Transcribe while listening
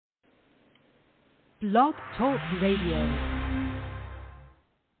Blog Talk Radio.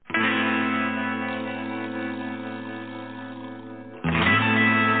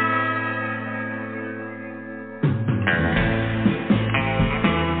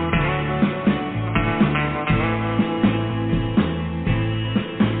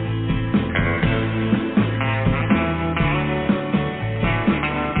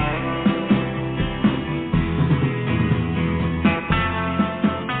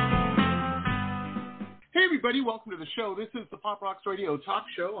 Welcome to the show. This is the Pop Rocks Radio Talk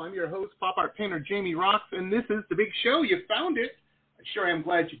Show. I'm your host, pop art painter Jamie Rocks, and this is the big show. You found it. I sure am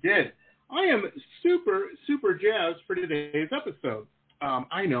glad you did. I am super jazzed for today's episode.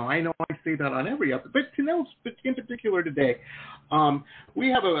 I know I say that on every episode, but in particular today, we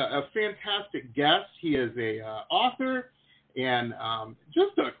have a fantastic guest. He is a author and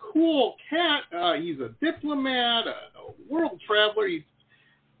just a cool cat. He's a diplomat, a world traveler. He's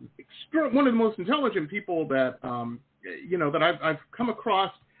one of the most intelligent people that that I've come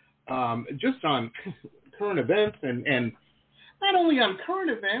across just on current events and not only on current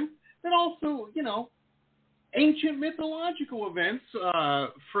events but also ancient mythological events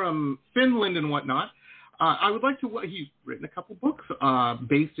from Finland and whatnot. I would like to. He's written a couple books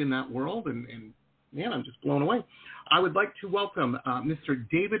based in that world, and man, I'm just blown away. I would like to welcome Mr.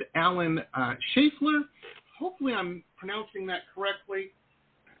 David Alan Schlaefer. Hopefully, I'm pronouncing that correctly.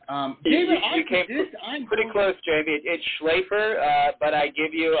 David, you came pretty close, Jamie. It's Schlaefer, but I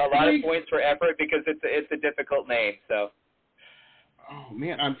give you a lot of points for effort because it's a difficult name. So. Oh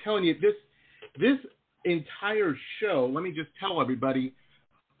man, I'm telling you, this entire show. Let me just tell everybody.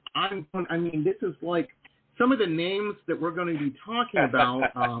 This is like some of the names that we're going to be talking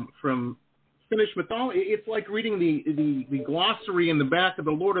about from Finnish mythology. It's like reading the glossary in the back of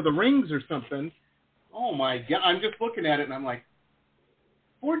the Lord of the Rings or something. Oh my God, I'm just looking at it and I'm like.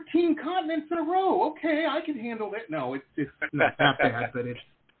 14 continents in a row. Okay, I can handle it. No, it's not that bad, but it's,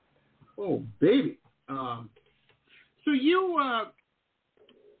 oh, baby. So you,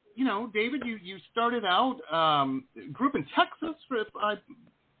 David, you started out, grew up in Texas, if I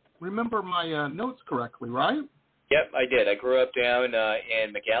remember my notes correctly, right? Yep, I did. I grew up down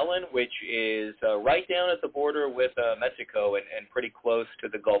in McAllen, which is right down at the border with Mexico and pretty close to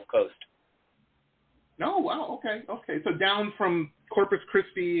the Gulf Coast. Oh, wow, okay. So down from Corpus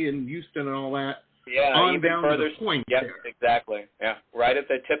Christi and Houston and all that. Yeah, on even down further. To the point Yep, there. exactly. Yeah, right at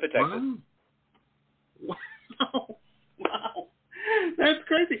the tip of Texas. Wow. That's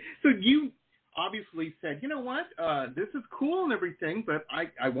crazy. So you obviously said, you know what, this is cool and everything, but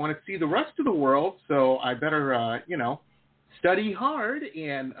I want to see the rest of the world, so I better, study hard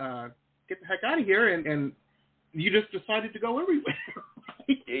and get the heck out of here, and you just decided to go everywhere.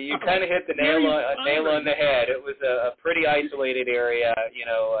 You kind of hit the nail on the head. It was a pretty isolated area,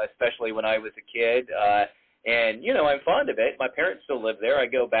 especially when I was a kid. And I'm fond of it. My parents still live there. I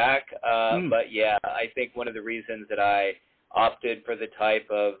go back. But, yeah, I think one of the reasons that I opted for the type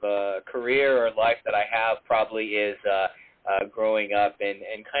of career or life that I have probably is growing up in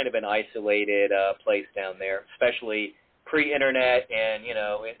kind of an isolated place down there, especially pre-Internet and,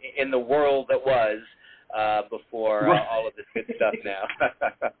 in the world that was. Before all of this good stuff now.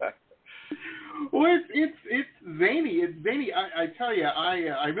 Well, it's zany. It's zany. I tell you,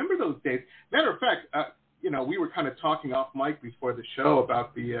 I remember those days. Matter of fact, we were kind of talking off mic before the show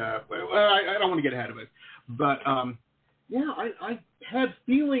about the. I don't want to get ahead of it, but I had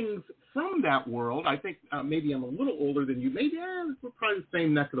feelings from that world. I think maybe I'm a little older than you. Maybe we're probably the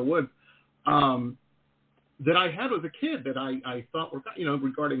same neck of the woods. That I had as a kid that I thought were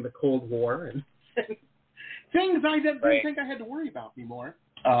regarding the Cold War and. Things I didn't think I had to worry about anymore.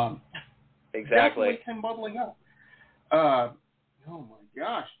 Exactly. Definitely came bubbling up. Oh, my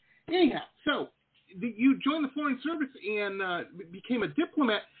gosh. Anyhow, so you joined the Foreign Service and became a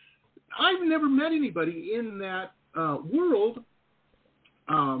diplomat. I've never met anybody in that world.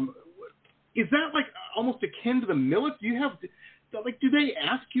 Is that like almost akin to the military? Do they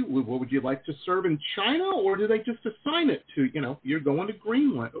ask you, what would you like to serve in China? Or do they just assign it to, you're going to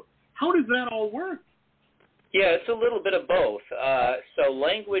Greenland? How does that all work? Yeah, it's a little bit of both. So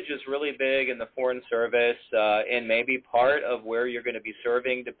language is really big in the Foreign Service, and maybe part of where you're going to be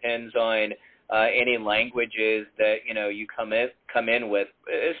serving depends on any languages that you come in with,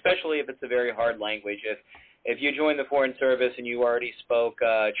 especially if it's a very hard language. If you join the Foreign Service and you already spoke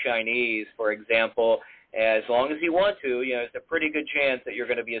Chinese, for example, as long as you want to, it's a pretty good chance that you're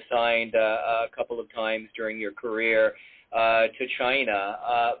going to be assigned a couple of times during your career. To China,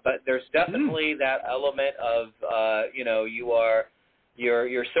 but there's definitely that element of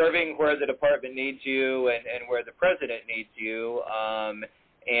you're serving where the department needs you and where the president needs you,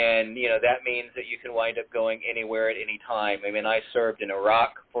 And, that means that you can wind up going anywhere at any time. I mean, I served in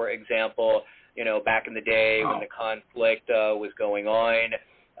Iraq, for example, back in the day when the conflict was going on,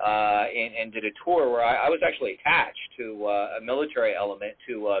 and did a tour where I was actually attached to a military element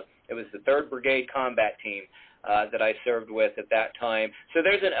it was the 3rd Brigade Combat Team that I served with at that time. So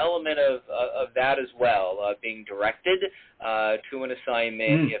there's an element of that as well, being directed to an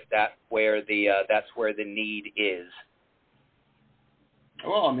assignment if that's where the need is.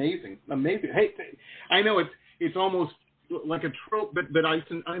 Oh, amazing. Hey, I know it's almost like a trope, but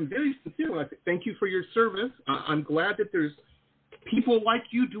I'm very sincere. Thank you for your service. I'm glad that there's people like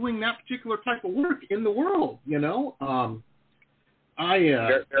you doing that particular type of work in the world, Very,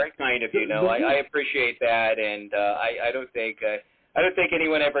 very kind of you. I appreciate that, and I don't think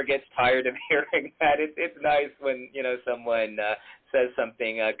anyone ever gets tired of hearing that. It's nice when someone says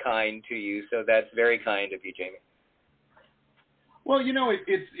something kind to you. So that's very kind of you, Jamie. Well,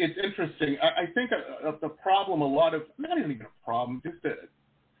 it's interesting. I think the problem, not even a problem, just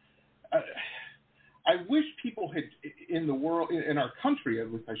I wish people had in the world, in our country,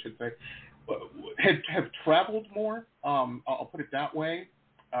 at least I should say, have traveled more. I'll put it that way.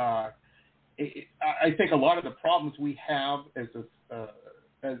 I think a lot of the problems we have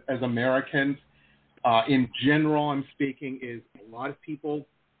as Americans, in general, I'm speaking, is a lot of people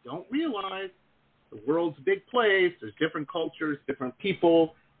don't realize the world's a big place. There's different cultures, different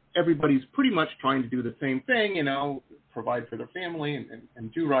people. Everybody's pretty much trying to do the same thing, provide for their family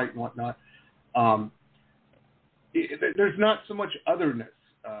and do right and whatnot. There's not so much otherness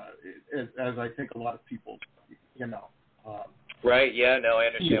as I think a lot of people, Right, yeah, no, I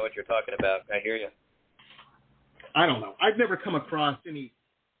understand what you're talking about. I hear you. I don't know. I've never come across any,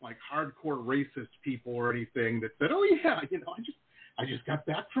 hardcore racist people or anything that said, oh, yeah, I just got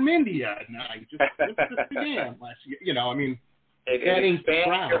back from India, and I just went to the Sudan last year. It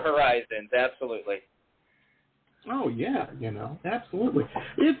expands your horizons, absolutely. Oh yeah, absolutely.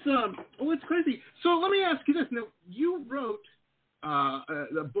 It's crazy. So let me ask you this. Now, you wrote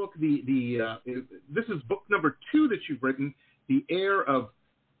the book. This is book number 2 that you've written. The Heir of.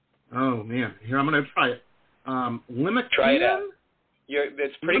 Oh man, here I'm going to try it. LEMMINKAINEN. Try it out.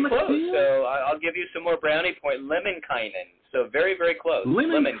 It's pretty close. So I'll give you some more brownie point. LEMMINKAINEN. So very, very close.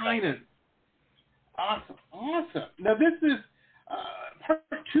 LEMMINKAINEN. Awesome. Now this is part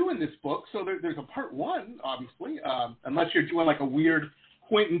 2 in this book. So there's a part 1, obviously, unless you're doing like a weird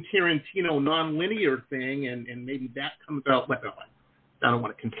Quentin Tarantino non-linear thing, and maybe that comes out. I don't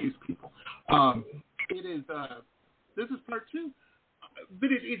want to confuse people. It is. This is part 2, but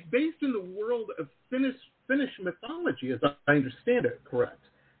it's based in the world of Finnish mythology, as I understand it, correct?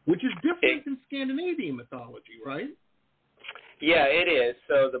 Which is different than Scandinavian mythology, right? Yeah, it is.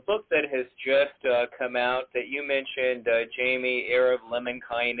 So the book that has just come out that you mentioned, Jamie, Heir of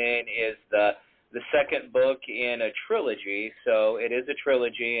Lemminkainen, is the second book in a trilogy. So it is a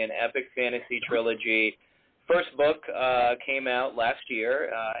trilogy, an epic fantasy trilogy. First book came out last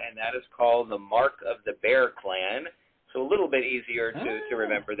year, and that is called The Mark of the Bear Clan. So a little bit easier to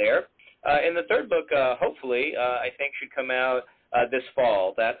remember there. And the third book, hopefully, I think should come out this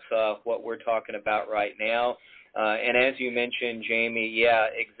fall. That's what we're talking about right now. And as you mentioned, Jamie, yeah,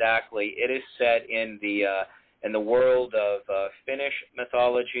 exactly. It is set in the world of Finnish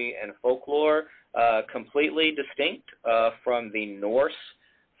mythology and folklore, completely distinct from the Norse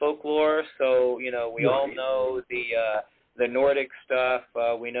folklore. So, we all know the Nordic stuff.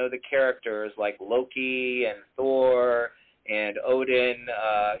 We know the characters like Loki and Thor and Odin,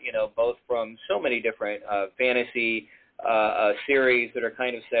 both from so many different fantasy series that are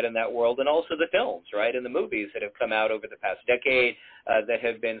kind of set in that world, and also the films, right, and the movies that have come out over the past decade that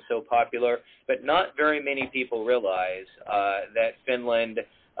have been so popular. But not very many people realize that Finland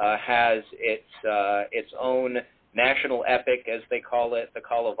has its own national epic, as they call it, the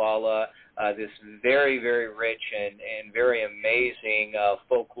Kalevala, this very, very rich and very amazing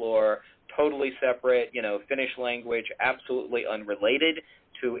folklore, totally separate, Finnish language, absolutely unrelated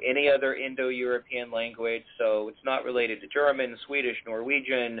to any other Indo-European language. So it's not related to German, Swedish,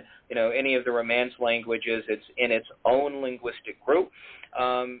 Norwegian, any of the Romance languages. It's in its own linguistic group.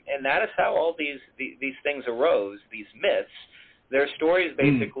 And that is how all these things arose, these myths. They're stories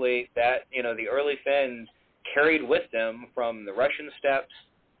basically that, the early Finns carried with them from the Russian steppes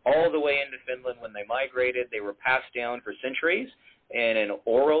all the way into Finland when they migrated. They were passed down for centuries in an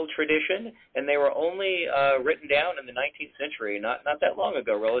oral tradition, and they were only written down in the 19th century, not that long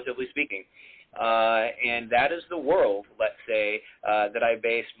ago, relatively speaking. And that is the world, let's say, that I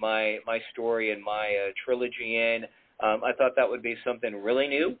based my story and my trilogy in. I thought that would be something really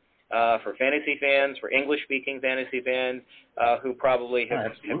new, for fantasy fans, for English-speaking fantasy fans who probably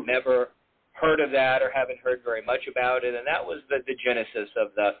have never heard of that or haven't heard very much about it, and that was the genesis of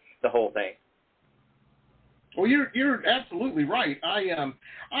the whole thing. Well, you're absolutely right.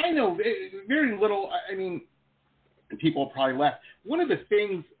 I know very little. I mean, people probably laugh. One of the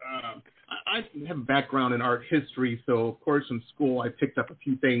things I have a background in art history, so of course in school I picked up a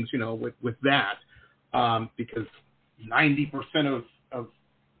few things, with that, because 90% of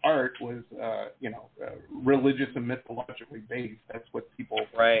art was, religious and mythologically based. That's what people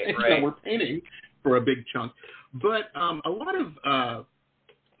were painting for a big chunk. But a lot of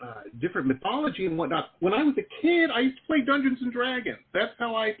different mythology and whatnot. When I was a kid, I used to play Dungeons and Dragons. That's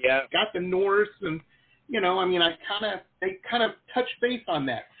how I got the Norse, and they kind of touched base on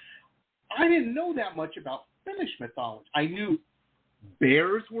that. I didn't know that much about Finnish mythology. I knew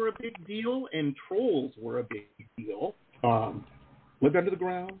bears were a big deal and trolls were a big deal. Lived under the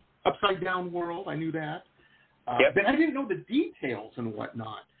ground, upside down world. I knew that, but I didn't know the details and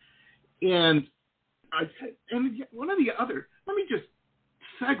whatnot. And one of the other. Let me just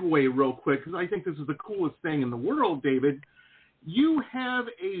segue real quick, because I think this is the coolest thing in the world, David. You have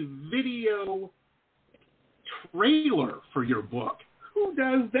a video trailer for your book. Who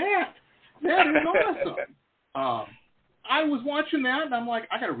does that? That is awesome. I was watching that, and I'm like,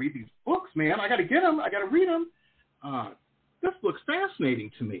 I got to read these books, man. I got to get them. I got to read them. This looks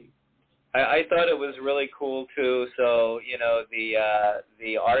fascinating to me. I thought it was really cool too. So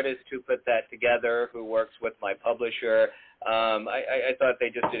the artist who put that together, who works with my publisher, I thought they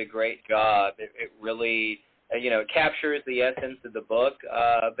just did a great job. It really, it captures the essence of the book,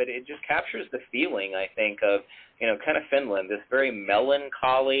 but it just captures the feeling, I think, of, kind of Finland, this very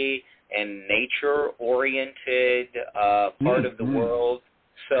melancholy and nature-oriented part of the world.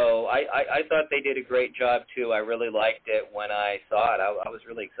 So I thought they did a great job, too. I really liked it when I saw it. I was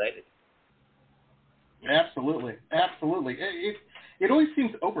really excited. Absolutely. It always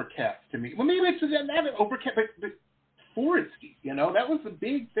seems overcast to me. Well, maybe it's not an overcast, but foresty, that was the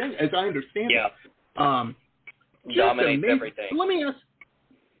big thing, as I understand it. Dominates everything. Let me ask,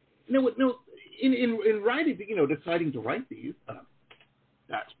 in writing, deciding to write these,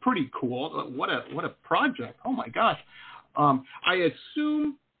 that's pretty cool. What a project. Oh, my gosh. I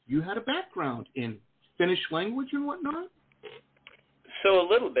assume you had a background in Finnish language and whatnot? So a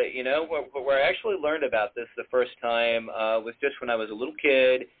little bit, where I actually learned about this the first time was just when I was a little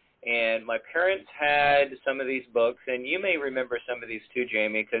kid, and my parents had some of these books, and you may remember some of these too,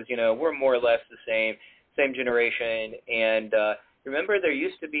 Jamie, because, we're more or less the same generation, and remember there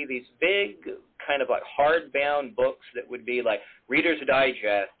used to be these big kind of like hardbound books that would be like Reader's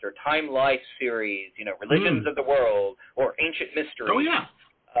Digest or Time Life series, Religions of the World or Ancient Mysteries. Oh, yeah.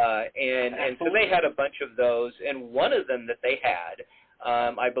 And so they had a bunch of those, and one of them that they had,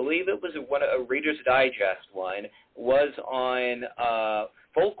 I believe it was a Reader's Digest one, was on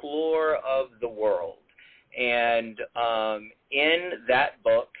folklore of the world. And in that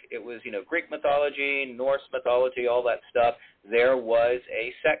book, it was, Greek mythology, Norse mythology, all that stuff. There was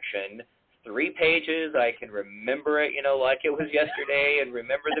a section, 3 pages, I can remember it, like it was yesterday, and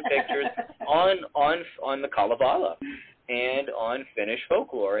remember the pictures, on the Kalevala and on Finnish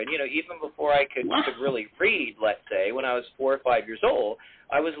folklore. And, even before I could really read, let's say, when I was 4 or 5 years old,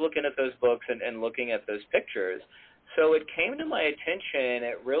 I was looking at those books and looking at those pictures. So it came to my attention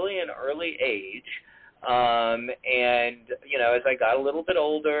at really an early age. And, as I got a little bit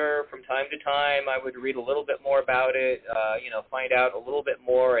older, from time to time, I would read a little bit more about it, find out a little bit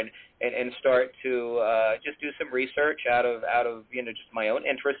more and start to just do some research out of just my own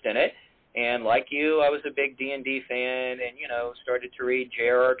interest in it. And like you, I was a big D&D fan and, started to read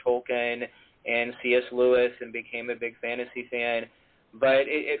J.R.R. Tolkien and C.S. Lewis and became a big fantasy fan. But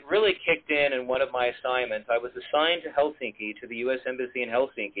it really kicked in one of my assignments. I was assigned to Helsinki, to the U.S. Embassy in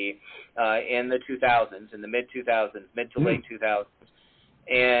Helsinki in the 2000s, in the mid-2000s, mid to late 2000s.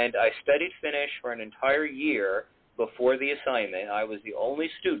 And I studied Finnish for an entire year before the assignment. I was the only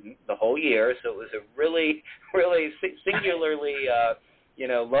student the whole year, so it was a really, really singularly,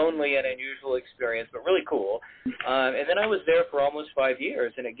 lonely and unusual experience, but really cool. And then I was there for almost 5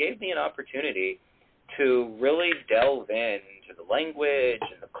 years, and it gave me an opportunity to really delve into the language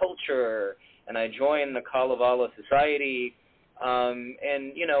and the culture, and I joined the Kalevala Society. And,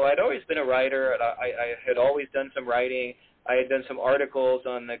 I'd always been a writer, and I had always done some writing. I had done some articles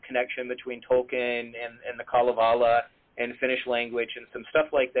on the connection between Tolkien and the Kalevala and Finnish language and some stuff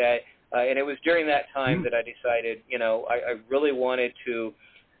like that. And it was during that time that I decided, I really wanted to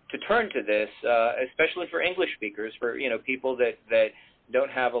turn to this, especially for English speakers, for, people that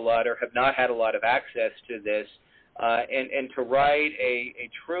don't have a lot or have not had a lot of access to this. and to write a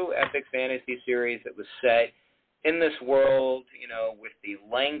true epic fantasy series that was set in this world, with the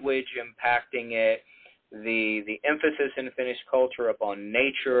language impacting it, the emphasis in Finnish culture upon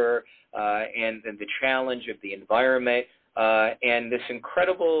nature, and the challenge of the environment, and this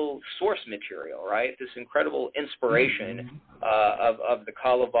incredible source material, right? This incredible inspiration of the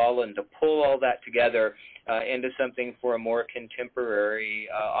Kalevala, and to pull all that together into something for a more contemporary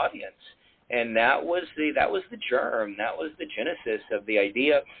audience. And that was the germ, that was the genesis of the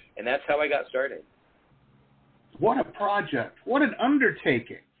idea, and that's how I got started. What a project! What an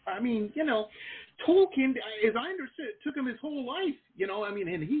undertaking! I mean, Tolkien, as I understood, it took him his whole life.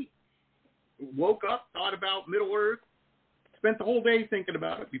 And he woke up, thought about Middle Earth, spent the whole day thinking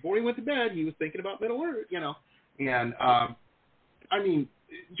about it. Before he went to bed, he was thinking about Middle Earth. And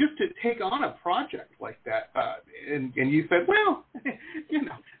just to take on a project like that, and you said, well,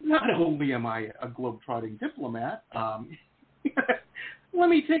 not only am I a globetrotting diplomat, let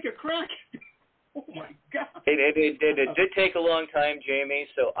me take a crack. Oh my God! It did take a long time, Jamie.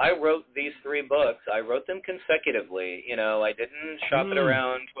 So I wrote these 3 books. I wrote them consecutively. I didn't shop it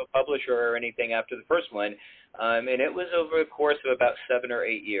around to a publisher or anything after the first one, and it was over a course of about 7 or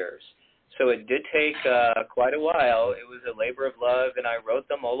 8 years. So it did take quite a while. It was a labor of love, and I wrote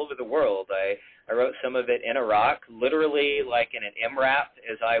them all over the world. I wrote some of it in Iraq, literally like in an MRAP,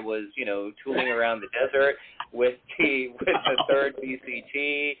 as I was, tooling around the desert with the 3rd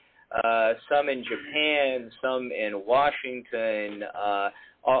BCT. Some in Japan, some in Washington,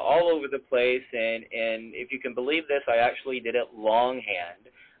 all over the place. And if you can believe this, I actually did it longhand.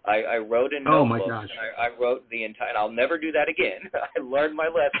 I wrote in notebooks. Oh my gosh! And I wrote the entire. And I'll never do that again. I learned my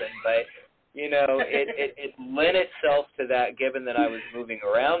lesson, but it lent itself to that, given that I was moving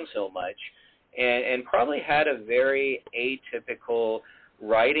around so much, and probably had a very atypical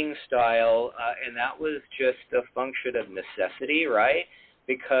writing style, and that was just a function of necessity, right?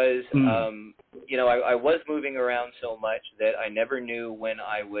 Because, I was moving around so much that I never knew when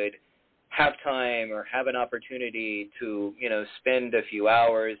I would have time or have an opportunity to, spend a few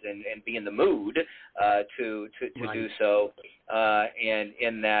hours and be in the mood to do so, and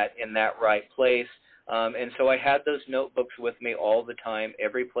in that right place. And so I had those notebooks with me all the time,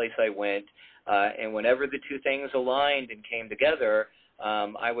 every place I went, and whenever the 2 things aligned and came together,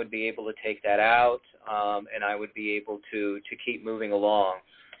 I would be able to take that out, and I would be able to keep moving along.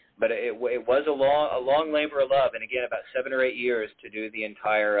 But it was a long labor of love, and again, about 7 or 8 years to do the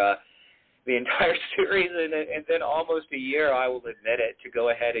entire series, and then almost a year, I will admit it, to go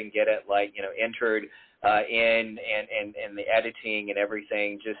ahead and get it entered in and the editing and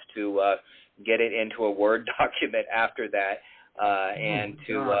everything, just to get it into a Word document after that. And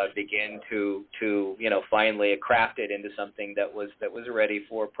to begin to finally craft it into something that was ready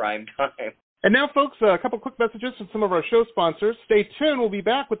for prime time. And now, folks, a couple quick messages from some of our show sponsors. Stay tuned. We'll be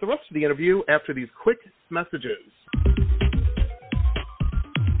back with the rest of the interview after these quick messages.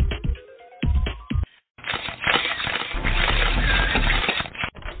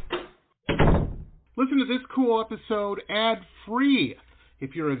 Listen to this cool episode ad-free.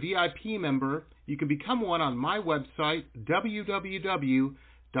 If you're a VIP member, you can become one on my website,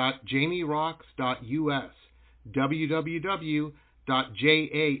 www.jamierocks.us,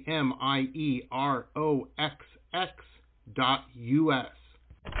 www.jamieroxx.us.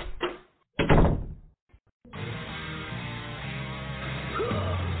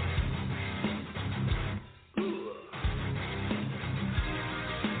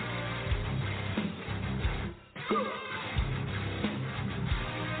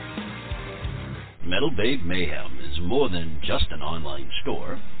 Metal Babe Mayhem is more than just an online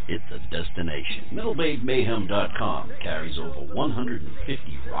store, it's a destination. MetalBabeMayhem.com carries over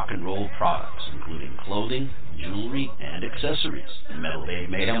 150 rock and roll products, including clothing, jewelry, and accessories. Metal Babe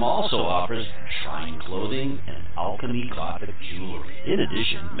Mayhem also offers shrine clothing and alchemy gothic jewelry. In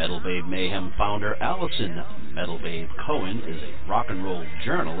addition, Metal Babe Mayhem founder Allison Metal Babe Cohen is a rock and roll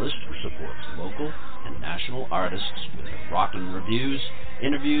journalist who supports local and national artists with rockin' reviews,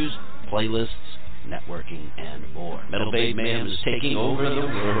 interviews, playlists, networking, and more. Metal Babe Mayhem is taking over the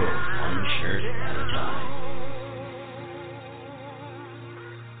world, one shirt at a time.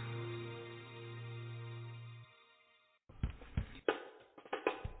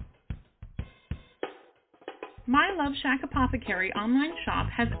 My Love Shack Apothecary online shop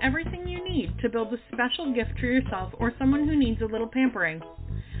has everything you need to build a special gift for yourself or someone who needs a little pampering.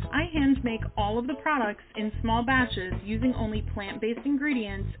 I hand make all of the products in small batches using only plant-based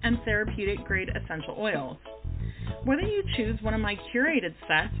ingredients and therapeutic-grade essential oils. Whether you choose one of my curated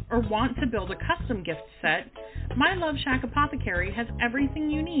sets or want to build a custom gift set, My Love Shack Apothecary has everything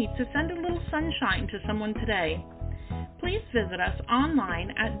you need to send a little sunshine to someone today. Please visit us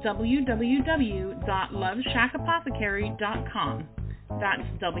online at www.loveshackApothecary.com. That's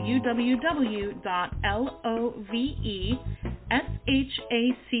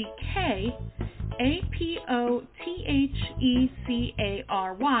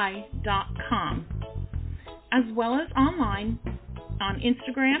as well as online on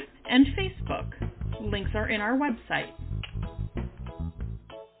Instagram and Facebook. Links are in our website.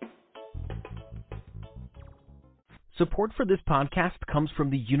 Support for this podcast comes from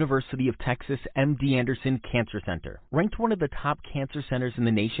the University of Texas MD Anderson Cancer Center, ranked one of the top cancer centers in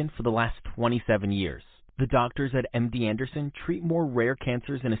the nation for the last 27 years. The doctors at MD Anderson treat more rare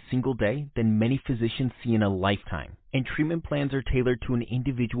cancers in a single day than many physicians see in a lifetime, and treatment plans are tailored to an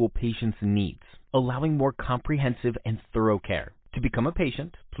individual patient's needs, allowing more comprehensive and thorough care. To become a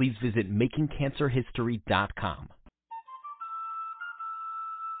patient, please visit makingcancerhistory.com.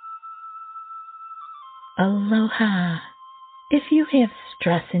 Aloha. If you have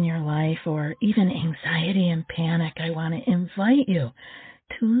stress in your life or even anxiety and panic, I want to invite you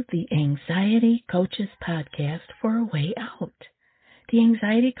to the Anxiety Coaches Podcast for a way out. The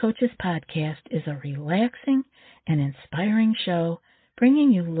Anxiety Coaches Podcast is a relaxing and inspiring show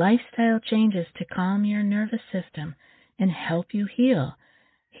bringing you lifestyle changes to calm your nervous system and help you heal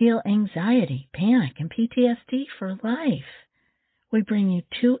anxiety, panic, and PTSD for life. We bring you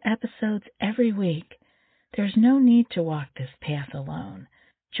 2 episodes every week. There's no need to walk this path alone.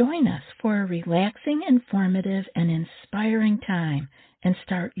 Join us for a relaxing, informative, and inspiring time and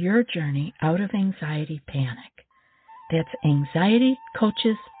start your journey out of anxiety panic. That's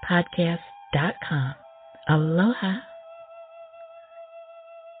anxietycoachespodcast.com. Aloha.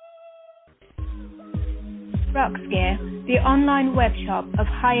 Roxgear, the online web shop of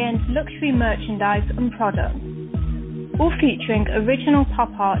high-end luxury merchandise and products, all featuring original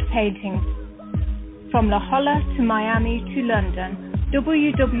pop art paintings from La Jolla to Miami to London.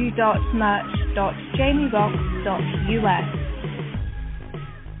 www.merch.jamierox.us.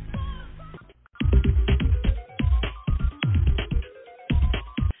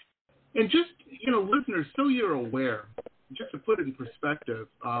 And just, listeners, so you're aware, just to put it in perspective,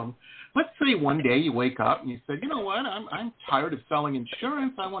 let's say one day you wake up and you said, you know what, I'm tired of selling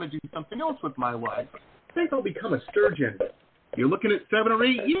insurance. I want to do something else with my life. I think I'll become a surgeon. You're looking at 7 or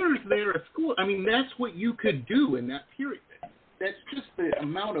 8 years there at school. I mean, that's what you could do in that period. That's just the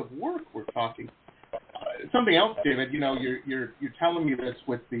amount of work we're talking. Something else, David. You're telling me this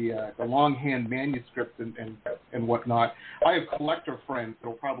with the longhand manuscripts and whatnot. I have collector friends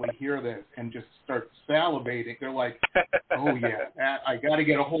that'll probably hear this and just start salivating. They're like, "Oh yeah, I got to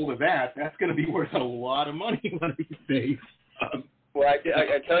get a hold of that. That's going to be worth a lot of money one of these days." Well, I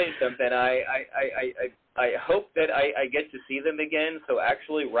tell you something. I hope that I get to see them again. So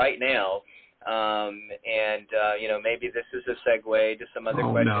actually, right now, maybe this is a segue to some other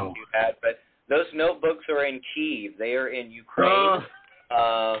questions you had, but those notebooks are in Kyiv. They are in Ukraine.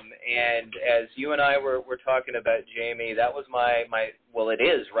 And as you and I were talking about, Jamie, that was it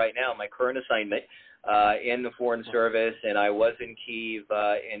is right now my current assignment in the Foreign Service, and I was in Kyiv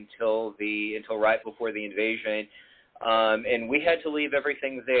until right before the invasion. And we had to leave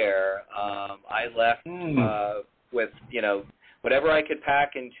everything there. I left with, whatever I could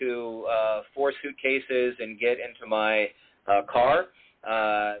pack into 4 suitcases and get into my car.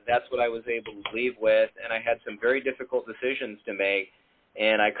 That's what I was able to leave with. And I had some very difficult decisions to make.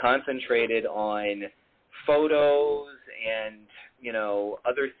 And I concentrated on photos and,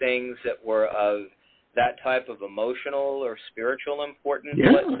 other things that were of that type of emotional or spiritual importance,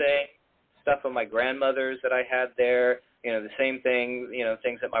 let's say. Stuff of my grandmother's that I had there, the same thing,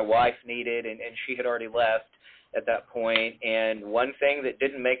 things that my wife needed, and she had already left at that point. And one thing that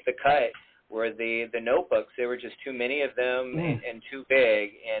didn't make the cut were the notebooks. There were just too many of them and too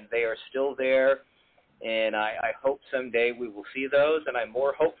big, and they are still there. And I hope someday we will see those, and I'm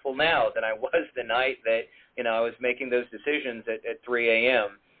more hopeful now than I was the night that, I was making those decisions at 3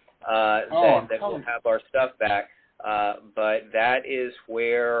 a.m. That we'll have our stuff back. But that is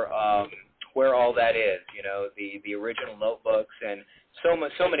where all that is, the original notebooks and so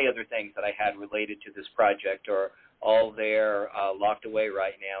many other things that I had related to this project are all there, locked away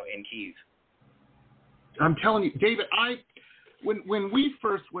right now in Kyiv. I'm telling you, David, when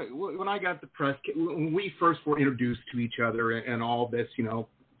I got the press, when we first were introduced to each other and all this,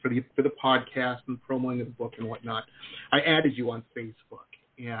 for the podcast and promoting the book and whatnot, I added you on Facebook,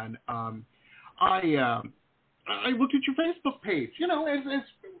 and I looked at your Facebook page, as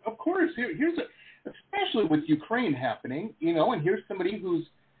of course, here's especially with Ukraine happening, and here's somebody who's,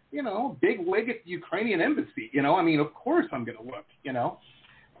 big wig at the Ukrainian embassy, of course I'm going to look, and I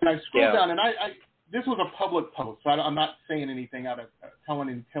scrolled down, and this was a public post, so I'm not saying anything out of telling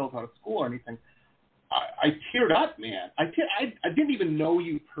any tales out of school or anything. I teared up, man. I didn't even know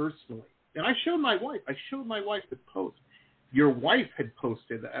you personally, and I showed my wife. The post. Your wife had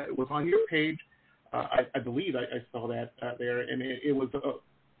posted. It was on your page. I believe I saw that there, and it was.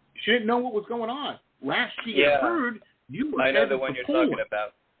 She didn't know what was going on. Last she had heard, you were. I know the one you're talking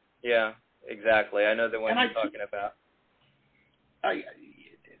about. Yeah, exactly. I know the one you're talking about.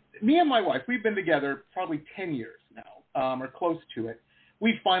 Me and my wife, we've been together probably 10 years now, or close to it.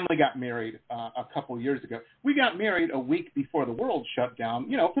 We finally got married a couple of years ago. We got married a week before the world shut down,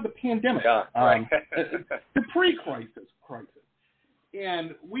 for the pandemic, right. the pre-crisis.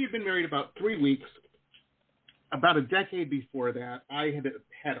 And we had been married about 3 weeks. About a decade before that, I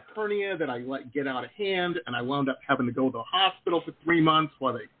had a hernia that I let get out of hand, and I wound up having to go to the hospital for 3 months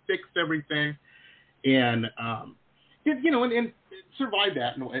while they fixed everything. And, and survived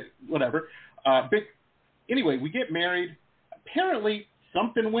that and whatever. But anyway, we get married. Apparently,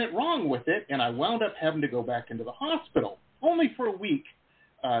 something went wrong with it, and I wound up having to go back into the hospital, only for a week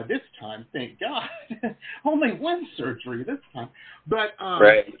this time, thank God. Only one surgery this time. But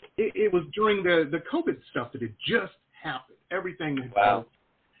right. it was during the COVID stuff that had just happened. Everything had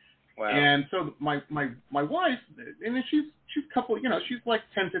Wow. And so my wife, and she's a couple, she's like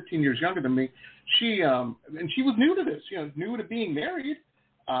 10, 15 years younger than me. She and she was new to this, new to being married,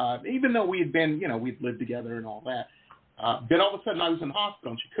 even though we had been, we'd lived together and all that. Then all of a sudden I was in the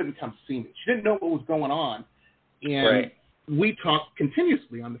hospital and she couldn't come see me. She didn't know what was going on. And right. we talked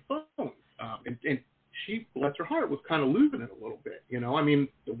continuously on the phone. And she, bless her heart, was kind of losing it a little bit.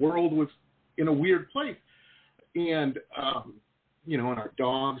 The world was in a weird place. And, and our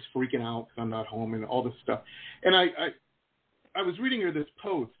dog's freaking out because I'm not home and all this stuff. And I was reading her this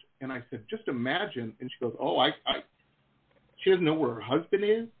post, and I said, just imagine. And she goes, she doesn't know where her husband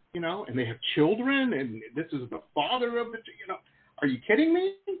is, and they have children, and this is the father of the, are you kidding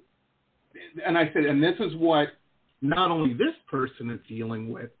me? And I said, and this is what not only this person is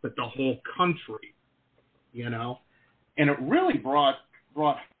dealing with, but the whole country, And it really brought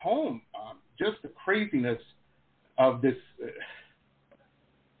home just the craziness of this.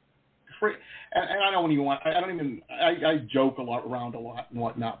 And I joke around a lot and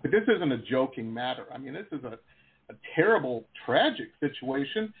whatnot, but this isn't a joking matter. I mean, this is a terrible, tragic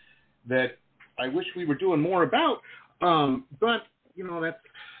situation that I wish we were doing more about. But, that's,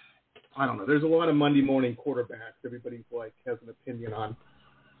 I don't know. There's a lot of Monday morning quarterbacks. Everybody's has an opinion on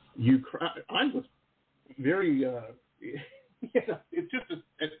Ukraine. I was very, it's just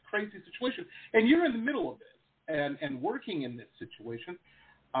a crazy situation. And you're in the middle of this and working in this situation.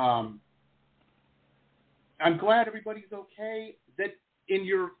 I'm glad everybody's okay. That in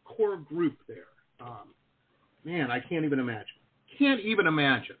your core group there, man, I can't even imagine.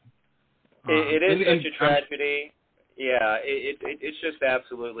 It is such a tragedy. Yeah, it's just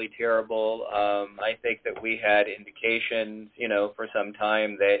absolutely terrible. I think that we had indications, for some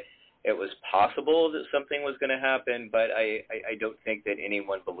time that it was possible that something was going to happen, but I don't think that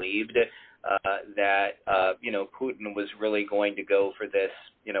anyone believed that, Putin was really going to go for this,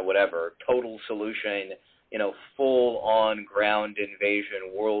 total solution, full-on ground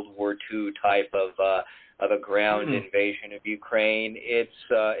invasion, World War II type of a ground invasion of Ukraine.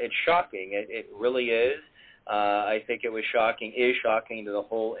 It's shocking. It really is. I think it is shocking to the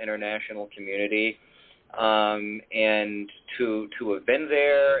whole international community. And to have been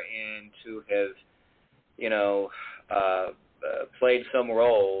there and to have, played some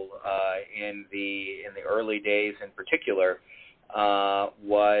role in the early days in particular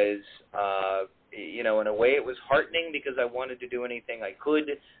was, in a way it was heartening because I wanted to do anything I could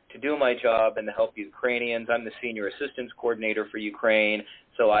to do my job and to help Ukrainians. I'm the senior assistance coordinator for Ukraine,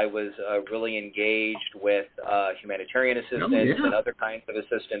 so I was really engaged with humanitarian assistance and other kinds of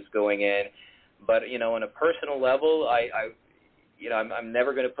assistance going in. But, on a personal level, I'm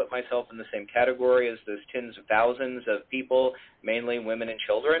never going to put myself in the same category as those tens of thousands of people, mainly women and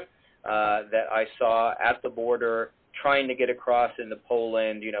children, that I saw at the border trying to get across into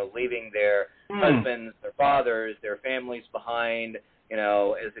Poland, leaving their husbands, their fathers, their families behind.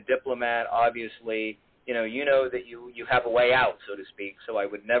 As a diplomat, obviously, you know that you have a way out, so to speak. So I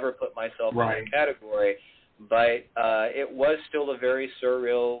would never put myself in that category. But it was still a very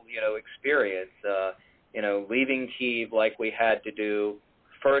surreal, experience, leaving Kyiv like we had to do.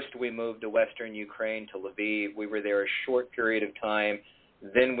 First, we moved to western Ukraine, to Lviv. We were there a short period of time.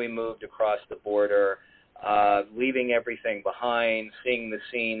 Then we moved across the border, leaving everything behind, seeing the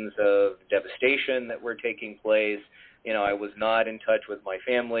scenes of devastation that were taking place. I was not in touch with my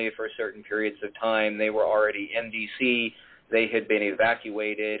family for certain periods of time. They were already in D.C. They had been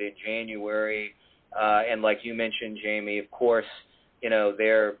evacuated in January. And like you mentioned, Jamie, of course,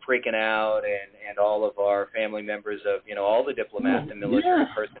 they're freaking out, and all of our family members of, all the diplomats and military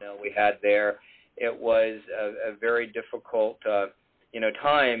personnel we had there. It was a very difficult,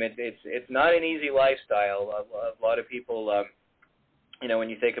 time. It's not an easy lifestyle. A lot of people, when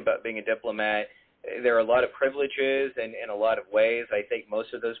you think about being a diplomat, there are a lot of privileges in a lot of ways. I think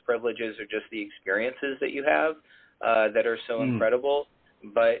most of those privileges are just the experiences that you have that are so incredible.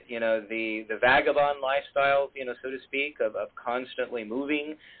 But, the vagabond lifestyle, so to speak, of constantly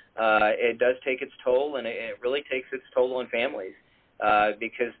moving, it does take its toll, and it really takes its toll on families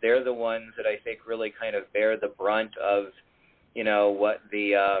because they're the ones that I think really kind of bear the brunt of, what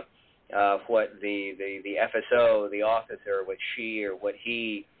the FSO, the officer, what she or what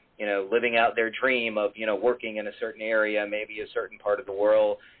he, living out their dream of, working in a certain area, maybe a certain part of the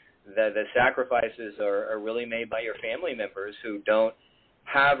world, the sacrifices are really made by your family members who don't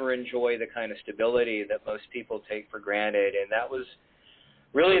have or enjoy the kind of stability that most people take for granted. And that was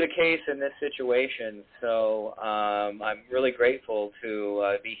really the case in this situation. So I'm really grateful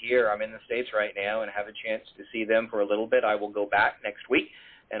to be here. I'm in the States right now and have a chance to see them for a little bit. I will go back next week,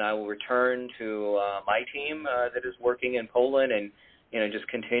 and I will return to my team that is working in Poland and, just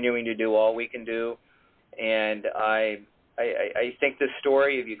continuing to do all we can do. And I think the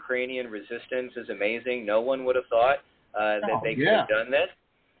story of Ukrainian resistance is amazing. No one would have thought that they could have done this.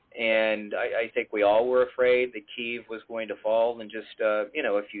 And I think we all were afraid that Kyiv was going to fall in just, a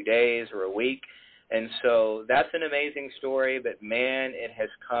few days or a week. And so that's an amazing story, but, man, it has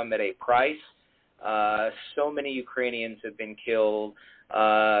come at a price. So many Ukrainians have been killed.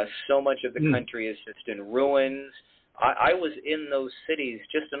 So much of the country is just in ruins. I was in those cities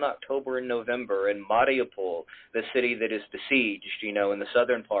just in October and November in Mariupol, the city that is besieged, in the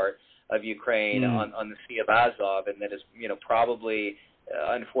southern part of Ukraine on the Sea of Azov, and that is, probably,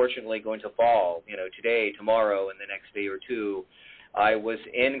 unfortunately, going to fall, today, tomorrow, and the next day or two. I was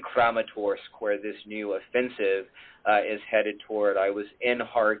in Kramatorsk, where this new offensive is headed toward. I was in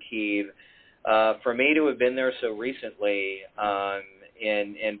Kharkiv. For me to have been there so recently,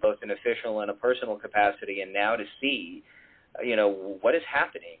 in both an official and a personal capacity, and now to see, what is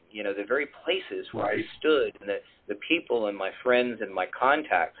happening, the very places where I stood, and the people and my friends and my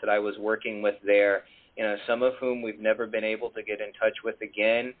contacts that I was working with there, some of whom we've never been able to get in touch with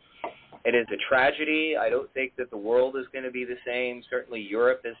again. It is a tragedy. I don't think that the world is going to be the same. Certainly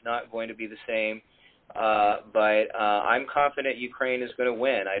Europe is not going to be the same. But I'm confident Ukraine is going to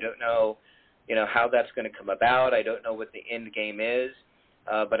win. I don't know, how that's going to come about. I don't know what the end game is.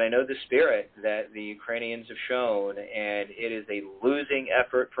 But I know the spirit that the Ukrainians have shown, and it is a losing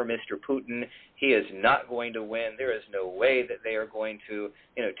effort for Mr. Putin. He is not going to win. There is no way that they are going to,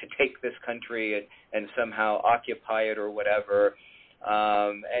 to take this country and somehow occupy it or whatever.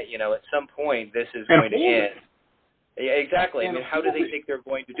 At some point, this is going to end. Yeah, exactly. I mean, how do they think they're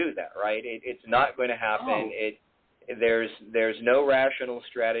going to do that, right? It's not going to happen. There's no rational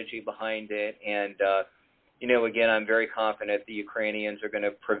strategy behind it, and again, I'm very confident the Ukrainians are going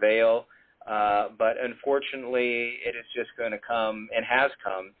to prevail, but unfortunately, it is just going to come and has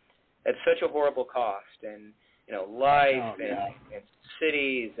come at such a horrible cost, and life and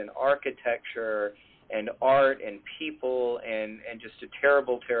cities and architecture and art and people and just a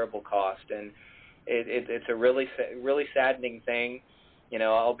terrible, terrible cost, and it's a really saddening thing.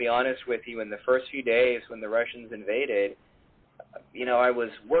 I'll be honest with you. In the first few days when the Russians invaded, I was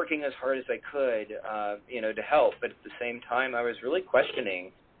working as hard as I could, to help. But at the same time, I was really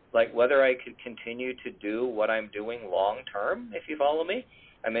questioning, whether I could continue to do what I'm doing long term, if you follow me.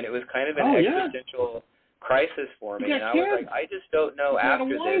 I mean, it was kind of an existential crisis for me. And I was like, I just don't know after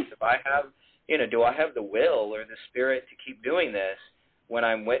this if I have, do I have the will or the spirit to keep doing this when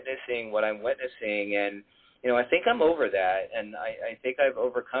I'm witnessing what I'm witnessing. And, I think I'm over that. And I think I've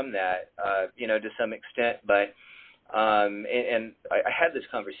overcome that, to some extent. But and I had this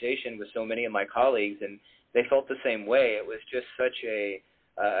conversation with so many of my colleagues, and they felt the same way. It was just such a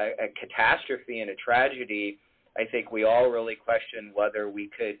catastrophe and a tragedy. I think we all really questioned whether we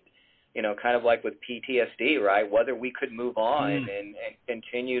could, kind of like with PTSD, right, whether we could move on and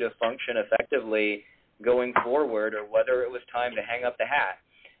continue to function effectively going forward, or whether it was time to hang up the hat.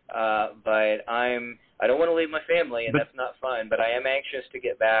 But I don't want to leave my family, and that's not fun, but I am anxious to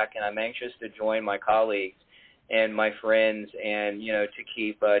get back, and I'm anxious to join my colleagues and my friends, and to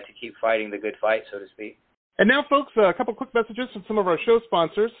keep fighting the good fight, so to speak. And now, folks, a couple quick messages from some of our show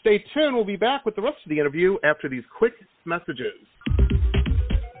sponsors. Stay tuned. We'll be back with the rest of the interview after these quick messages.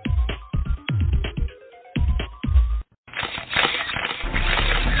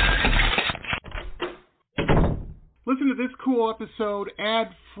 Listen to this cool episode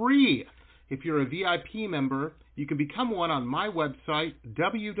ad-free. If you're a VIP member, you can become one on my website,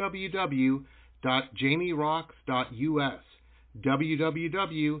 www.jamierocks.us,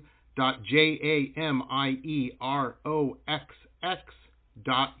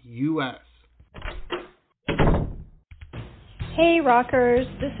 www.jamieroxx.us. Hey rockers,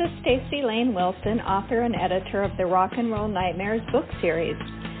 this is Stacey Lane Wilson, author and editor of the Rock and Roll Nightmares book series.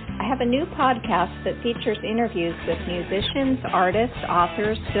 I have a new podcast that features interviews with musicians, artists,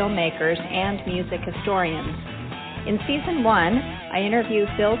 authors, filmmakers, and music historians. In Season 1, I interview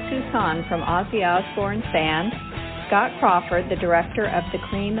Phil Soussan from Ozzy Osbourne's band, Scott Crawford, the director of the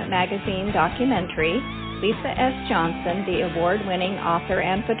Cream magazine documentary, Lisa S. Johnson, the award-winning author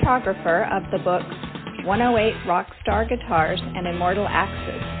and photographer of the books 108 Rockstar Guitars and Immortal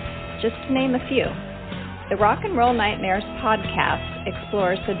Axes, just to name a few. The Rock and Roll Nightmares podcast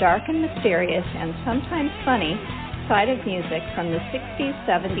explores the dark and mysterious and sometimes funny side of music from the 60s,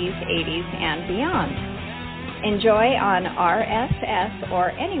 70s, 80s, and beyond. Enjoy on RSS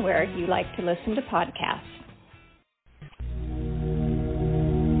or anywhere you like to listen to podcasts.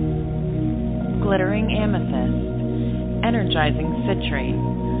 Glittering amethyst, energizing citrate,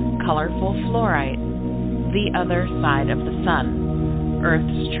 colorful fluorite, the other side of the sun,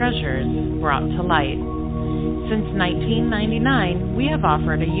 Earth's treasures brought to light. Since 1999, we have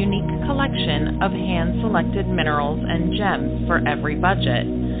offered a unique collection of hand-selected minerals and gems for every budget,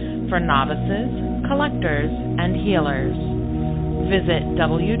 for novices, collectors, and healers. Visit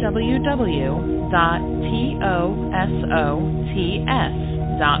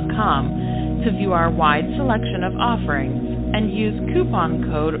www.tosots.com to view our wide selection of offerings and use coupon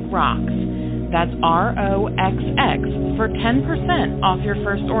code ROXX. That's ROXX for 10% off your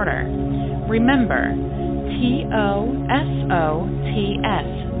first order. Remember,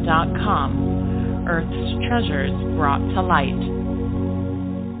 TOSOTS.com. Earth's treasures brought to light.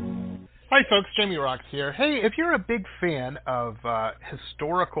 Hi folks, Jamie Rocks here. Hey, if you're a big fan of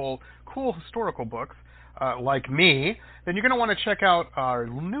cool historical books, like me, then you're going to want to check out our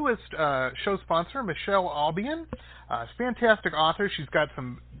newest show sponsor, Michelle Albion. Fantastic author. She's got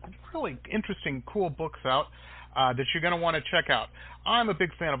some really interesting, cool books out that you're going to want to check out. I'm a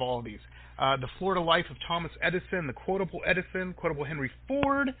big fan of all of these. The Florida Life of Thomas Edison, the Quotable Edison, Quotable Henry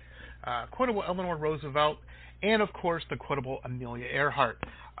Ford, Quotable Eleanor Roosevelt, and of course the Quotable Amelia Earhart.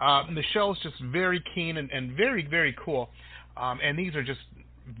 Michelle's just very keen and very, very cool. And these are just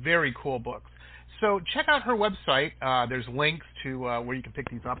very cool books. So check out her website. There's links to where you can pick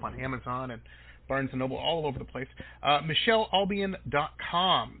these up on Amazon and Barnes & Noble, all over the place.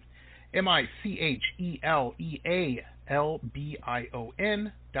 MichelleAlbion.com.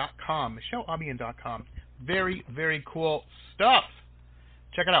 MichelleAlbion.com. MichelleAlbion.com. Very, very cool stuff.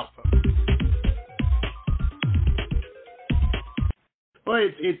 Check it out, folks. Well,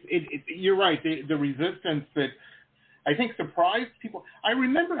 you're right. The resistance that I think surprised people. I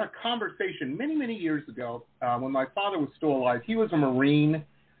remember a conversation many, many years ago when my father was still alive. He was a Marine,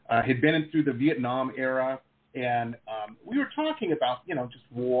 had been through the Vietnam era, and we were talking about,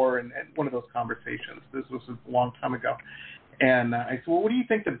 just war and one of those conversations. This was a long time ago. And I said, well, what do you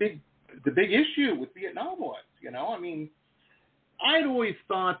think the big issue with Vietnam was? I mean, I'd always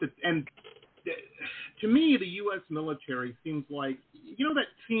thought that, and to me, the U.S. military seems like, that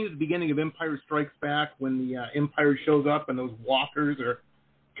scene at the beginning of Empire Strikes Back when the Empire shows up and those walkers are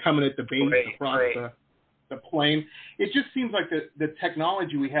coming at the base across the plane. It just seems like the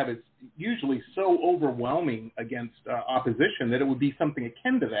technology we have is usually so overwhelming against opposition that it would be something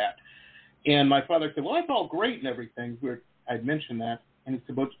akin to that. And my father said, well, that's all great and everything. I'd mentioned that. And he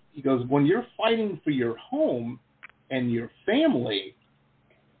said, but he goes, when you're fighting for your home and your family,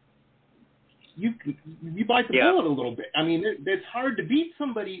 you bite the bullet a little bit. I mean, it's hard to beat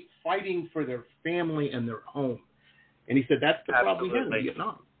somebody fighting for their family and their home. And he said that's the problem we have in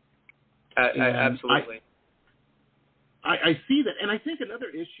Vietnam. Absolutely. I see that. And I think another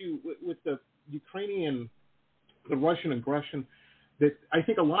issue with the Russian aggression, that I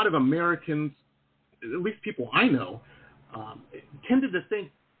think a lot of Americans, at least people I know, tended to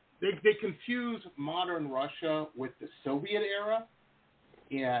think they confuse modern Russia with the Soviet era.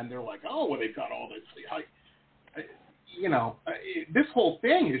 And they're like, oh, well, they've got all this. This whole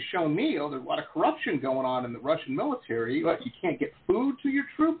thing has shown me, there's a lot of corruption going on in the Russian military. You can't get food to your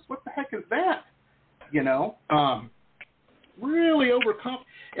troops. What the heck is that? Really overcome.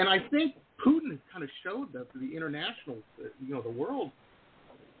 And I think Putin has kind of showed that to the international, the world,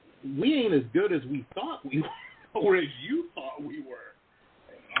 we ain't as good as we thought we were, or as you thought we were.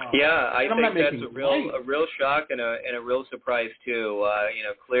 I think that's a real shock and a real surprise too.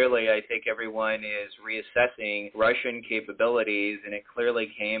 Clearly, I think everyone is reassessing Russian capabilities, and it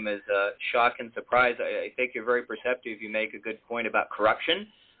clearly came as a shock and surprise. I think you're very perceptive. You make a good point about corruption,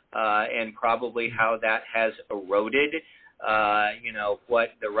 and probably how that has eroded, what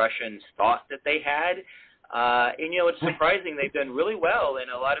the Russians thought that they had. It's surprising they've done really well in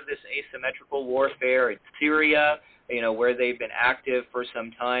a lot of this asymmetrical warfare in Syria, where they've been active for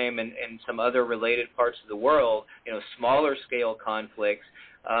some time, and some other related parts of the world, smaller scale conflicts.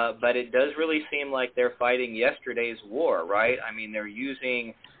 But it does really seem like they're fighting yesterday's war, right? I mean, they're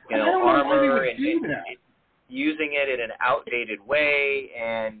using, armor and using it in an outdated way,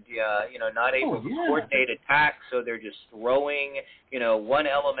 and not able to coordinate attacks, so they're just throwing one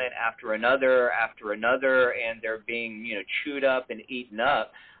element after another, and they're being chewed up and eaten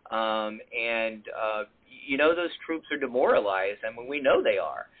up, those troops are demoralized. I mean, we know they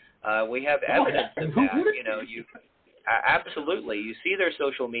are. We have evidence of that. Absolutely. You see their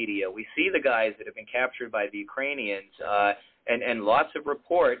social media. We see the guys that have been captured by the Ukrainians, and lots of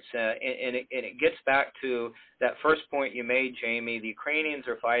reports, and it gets back to that first point you made, Jamie. The Ukrainians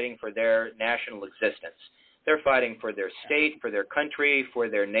are fighting for their national existence. They're fighting for their state, for their country, for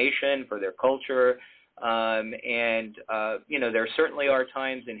their nation, for their culture, there certainly are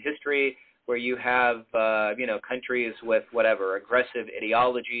times in history where you have, countries with whatever, aggressive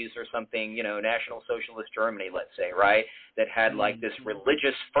ideologies or something, National Socialist Germany, let's say, right, that had like this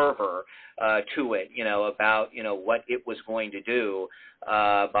religious fervor to it, about, what it was going to do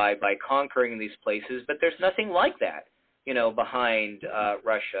by conquering these places. But there's nothing like that, behind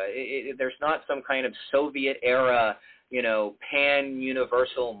Russia. There's not some kind of Soviet-era,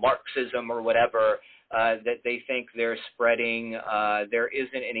 pan-universal Marxism or whatever that they think they're spreading. There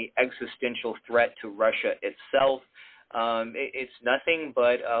isn't any existential threat to Russia itself. It's nothing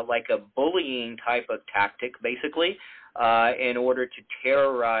but like a bullying type of tactic, basically, in order to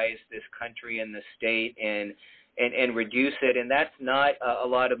terrorize this country and the state and reduce it. And that's not a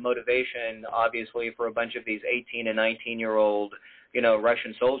lot of motivation, obviously, for a bunch of these 18 and 19-year-old,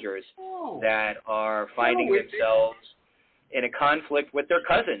 Russian soldiers that are finding themselves in a conflict with their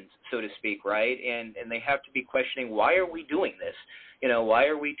cousins, so to speak, right? And they have to be questioning, why are we doing this? Why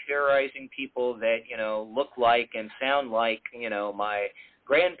are we terrorizing people that, look like and sound like, my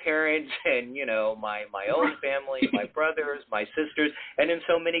grandparents and, my own family, my brothers, my sisters. And in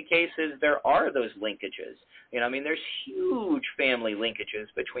so many cases, there are those linkages. There's huge family linkages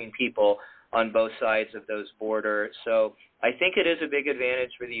between people on both sides of those borders. So I think it is a big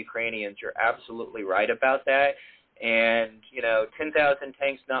advantage for the Ukrainians. You're absolutely right about that. And, 10,000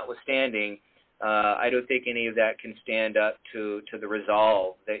 tanks notwithstanding, I don't think any of that can stand up to the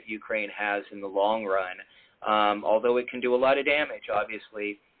resolve that Ukraine has in the long run, although it can do a lot of damage,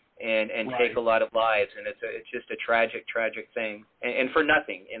 obviously, and take a lot of lives. And it's just a tragic, tragic thing. And for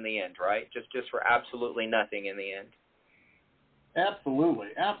nothing in the end, right? Just for absolutely nothing in the end. Absolutely,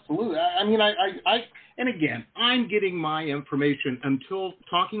 absolutely. And again, I'm getting my information until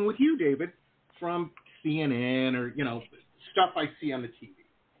talking with you, David, from CNN or, stuff I see on the TV.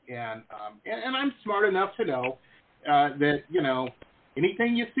 And I'm smart enough to know that,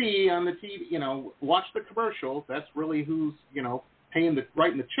 anything you see on the TV, watch the commercials. That's really who's,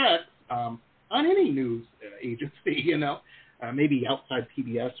 writing the checks on any news agency, maybe outside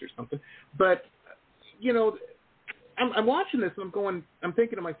PBS or something. But, I'm watching this and I'm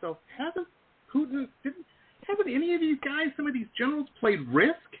thinking to myself, haven't any of these guys, some of these generals played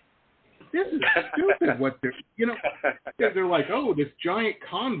Risk? This is stupid what they're like, oh, this giant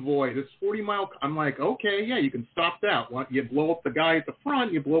convoy, this 40-mile, I'm like, okay, yeah, you can stop that. You blow up the guy at the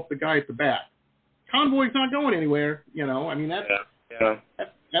front, you blow up the guy at the back. Convoy's not going anywhere, that's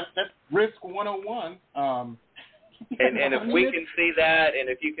Risk 101. And if we can see that, and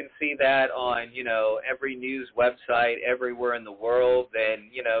if you can see that on, every news website everywhere in the world, then,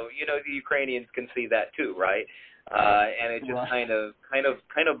 the Ukrainians can see that too, right? And it just kind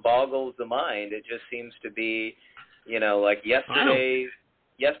of boggles the mind. It just seems to be, like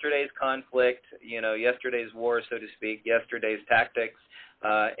yesterday's conflict, yesterday's war, so to speak, yesterday's tactics,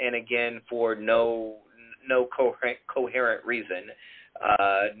 and again for no coherent reason,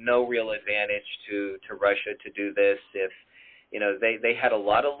 no real advantage to Russia to do this. If they had a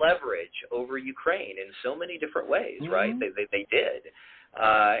lot of leverage over Ukraine in so many different ways, right? They did,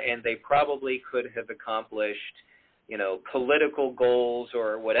 and they probably could have accomplished political goals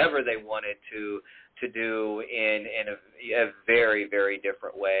or whatever they wanted to to do in a very, very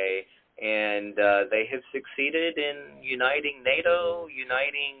different way. And they have succeeded in uniting NATO,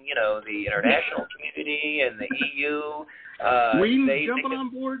 uniting, the international community and the EU. Sweden's jumping on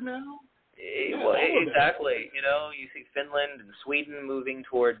board now? Well, exactly. You see Finland and Sweden moving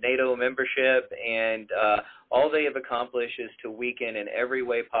toward NATO membership, and all they have accomplished is to weaken in every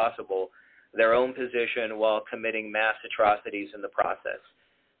way possible their own position while committing mass atrocities in the process.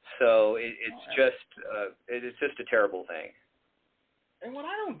 So it's just a terrible thing. And what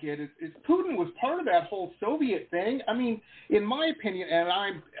I don't get is Putin was part of that whole Soviet thing. I mean, in my opinion, and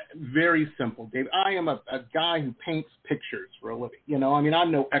I'm very simple, Dave, I am a guy who paints pictures for a living. I mean,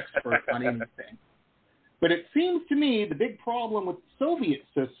 I'm no expert on anything. But it seems to me the big problem with the Soviet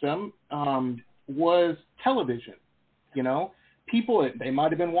system was television. People, they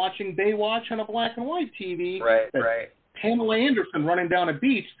might have been watching Baywatch on a black and white TV. Right. Pamela Anderson running down a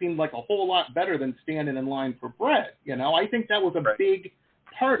beach seemed like a whole lot better than standing in line for bread. I think that was a big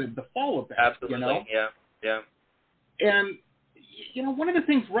part of the fall of that. Absolutely, yeah. And, one of the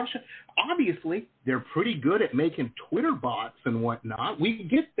things Russia, obviously, they're pretty good at making Twitter bots and whatnot. We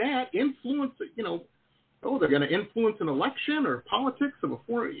get that influence, they're going to influence an election or politics of a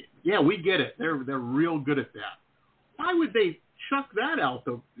foreign. Yeah, we get it. They're real good at that. Why would they chuck that out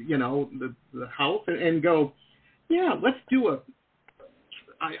the house and go, yeah, let's do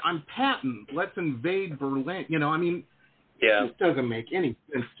I'm Patton. Let's invade Berlin. Yeah. This doesn't make any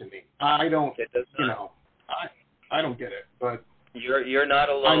sense to me. I don't. It does not. I don't get it. But you're not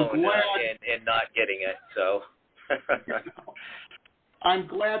alone in not getting it. So. I'm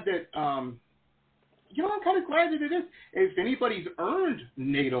glad that. I'm kind of glad that it is. If anybody's earned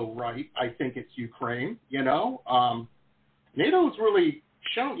NATO right, I think it's Ukraine. NATO's really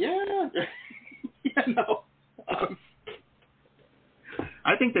shown. Yeah.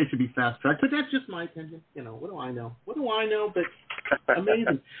 I think they should be fast-tracked, but that's just my opinion. What do I know? But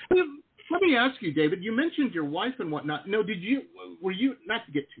amazing. Let me ask you, David, you mentioned your wife and whatnot. No, were you, not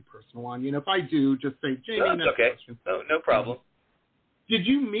to get too personal on you, if I do, just say, Jamie, that's okay. No problem. Did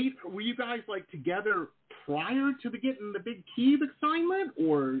you meet, were you guys, together prior to getting the big Kyiv assignment,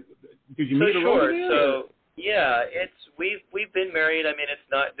 or did you meet her over there? So, yeah, we've been married. I mean, it's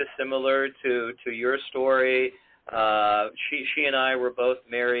not dissimilar to your story. She and I were both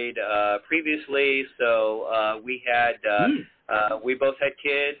married previously, so we both had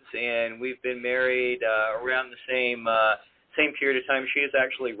kids, and we've been married around the same period of time. She is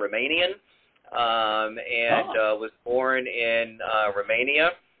actually Romanian, and was born in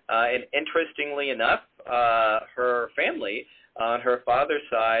Romania. And interestingly enough, her family on her father's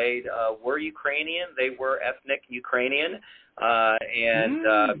side were Ukrainian. They were ethnic Ukrainian.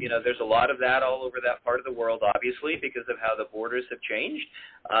 There's a lot of that all over that part of the world, obviously, because of how the borders have changed.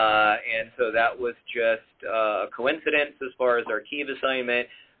 And so that was just a coincidence as far as our Kyiv assignment.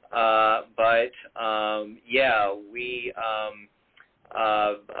 We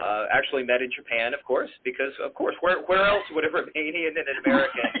actually met in Japan, of course, because, of course, where else would a Romanian and an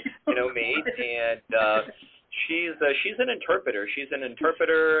American, meet? And she's an interpreter. She's an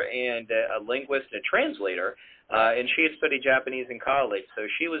interpreter and a linguist and a translator. And she had studied Japanese in college, so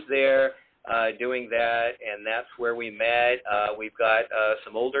she was there doing that, and that's where we met. We've got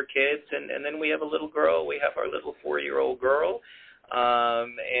some older kids, and then we have a little girl. We have our little 4-year-old girl,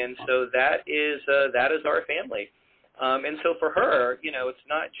 and so that is our family. And so for her, it's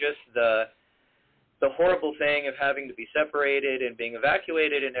not just the horrible thing of having to be separated and being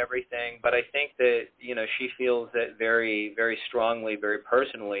evacuated and everything, but I think that, she feels that very, very strongly, very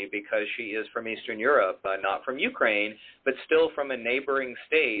personally, because she is from Eastern Europe, not from Ukraine, but still from a neighboring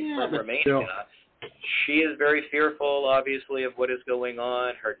state, from Romania. Still. She is very fearful, obviously, of what is going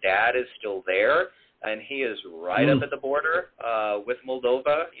on. Her dad is still there, and he is right up at the border with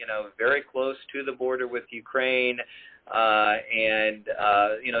Moldova, very close to the border with Ukraine.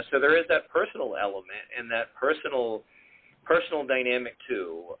 So there is that personal element and that personal dynamic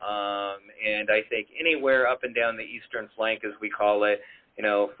too. And I think anywhere up and down the eastern flank, as we call it,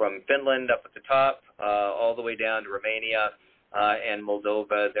 from Finland up at the top, all the way down to Romania and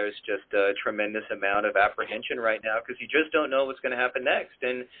Moldova, there's just a tremendous amount of apprehension right now because you just don't know what's going to happen next.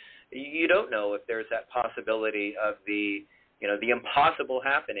 And you don't know if there's that possibility of the impossible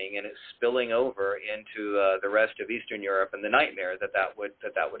happening and it spilling over into the rest of Eastern Europe and the nightmare that would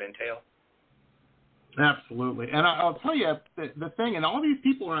entail. Absolutely. And I'll tell you, the thing, and all these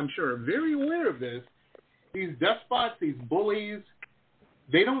people, I'm sure, are very aware of this, these despots, these bullies,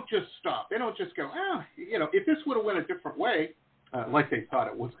 they don't just stop. They don't just go, if this would have went a different way, like they thought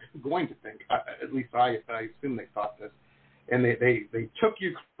it was going to think, at least I assume they thought this, and they took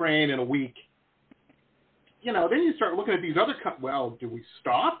Ukraine in a week, then you start looking at these other well, do we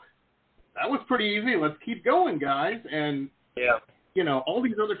stop? That was pretty easy. Let's keep going, guys. And, all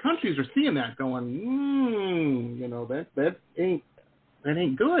these other countries are seeing that going, that ain't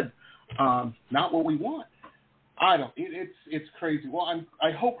good. Not what we want. I don't. It's crazy. Well,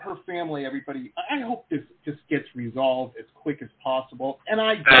 I hope her family, everybody. I hope this just gets resolved as quick as possible. And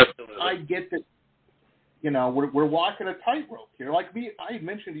I get that. We're walking a tightrope here. Like I had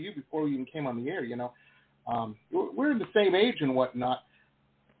mentioned to you before we even came on the air. We're the same age and whatnot.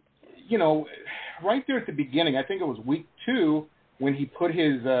 Right there at the beginning, I think it was week 2 when he put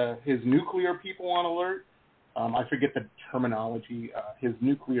his nuclear people on alert. I forget the terminology. His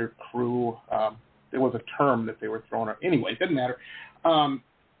nuclear crew. There was a term that they were throwing out. Anyway, it doesn't matter.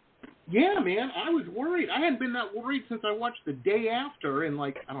 Yeah, man, I was worried. I hadn't been that worried since I watched The Day After in,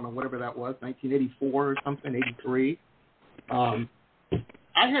 whatever that was, 1984 or something, 83. I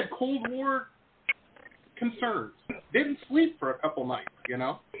had Cold War concerns. Didn't sleep for a couple nights, Looking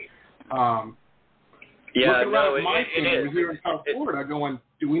around my family here in South Florida going,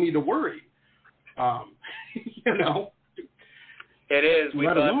 do we need to worry? It is. We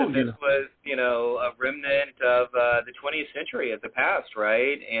thought that this was, a remnant of the 20th century of the past,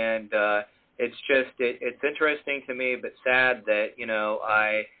 right? And it's just, it's interesting to me, but sad that,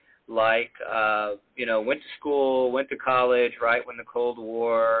 I went to school, went to college right when the Cold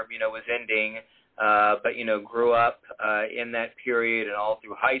War, was ending, but, grew up in that period and all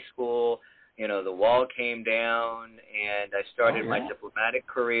through high school. The wall came down, and I started my diplomatic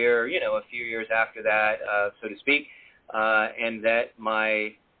career, a few years after that, so to speak. And that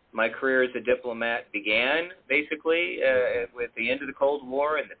my career as a diplomat began basically with the end of the Cold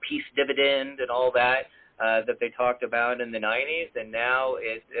War and the peace dividend and all that that they talked about in the 90s, and now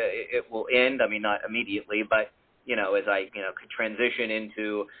it will end. I mean, not immediately, but as I could transition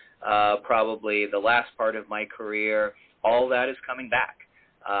into probably the last part of my career, all that is coming back,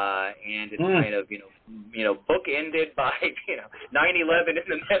 and it's kind of bookended by 9/11 in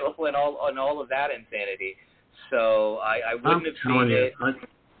the middle and all of that insanity. So I wouldn't have seen it.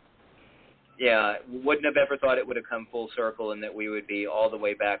 Wouldn't have ever thought it would have come full circle and that we would be all the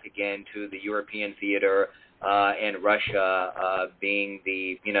way back again to the European theater and Russia being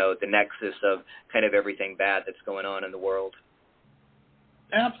the nexus of kind of everything bad that's going on in the world.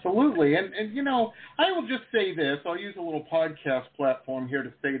 Absolutely. And I will just say this. I'll use a little podcast platform here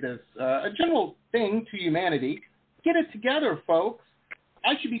to say this. A general thing to humanity. Get it together, folks.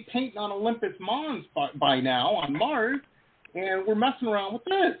 I should be painting on Olympus Mons by now on Mars, and we're messing around with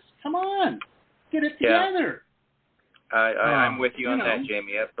this. Come on. Get it together. I'm with you on that,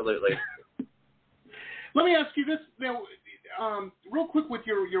 Jamie. Absolutely. Let me ask you this now, real quick with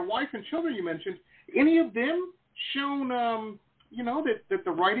your wife and children you mentioned. Any of them shown, that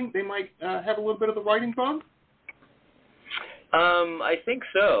the writing, they might have a little bit of the writing bug? I think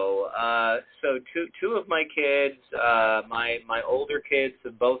so. So two of my kids, my older kids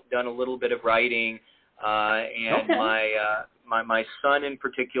have both done a little bit of writing, and my son in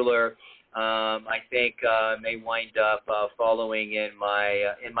particular, I think may wind up following in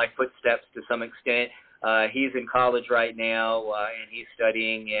my footsteps to some extent. He's in college right now, and he's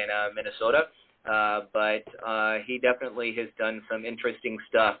studying in Minnesota. But he definitely has done some interesting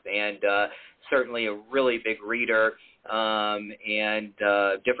stuff, and certainly a really big reader, and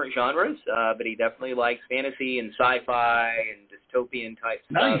different genres, but he definitely likes fantasy and sci-fi and dystopian type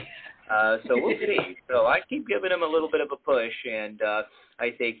stuff. So we'll see. So I keep giving him a little bit of a push, and I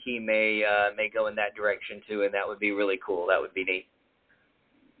think he may go in that direction too, and that would be really cool. That would be neat.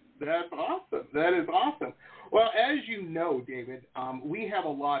 That's awesome. That is awesome. Well, as you know, David, we have a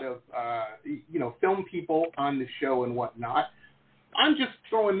lot of, film people on the show and whatnot. I'm just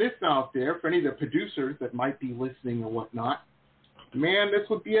throwing this out there for any of the producers that might be listening or whatnot. Man, this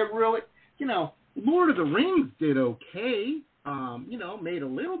would be a really, Lord of the Rings did okay. Made a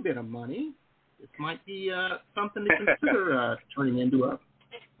little bit of money. This might be something to consider turning into a,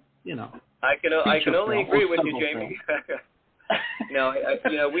 I can only agree with you, Jamie.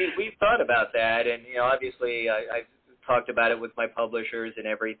 We've thought about that, and obviously I've talked about it with my publishers and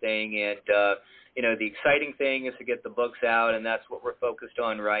everything, and the exciting thing is to get the books out, and that's what we're focused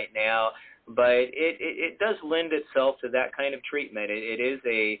on right now. But it does lend itself to that kind of treatment. It is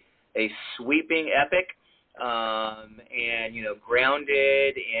a sweeping epic, and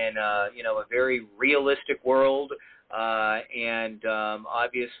grounded in a very realistic world, and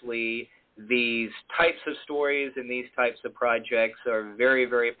obviously these types of stories and these types of projects are very,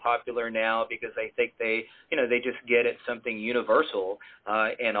 very popular now because I think they just get at something universal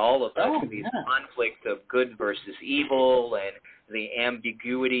in all of us. These conflicts of good versus evil and the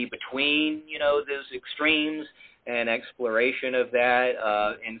ambiguity between, those extremes and exploration of that.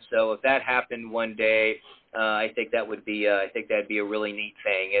 And so if that happened one day, I think that'd be a really neat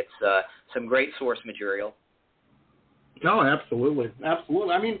thing. It's some great source material. No, absolutely.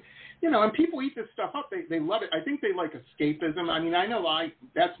 Absolutely. I mean, and people eat this stuff up. They love it. I think they like escapism. I mean, I know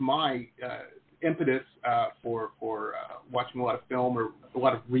that's my impetus for watching a lot of film or a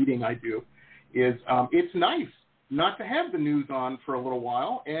lot of reading I do is it's nice not to have the news on for a little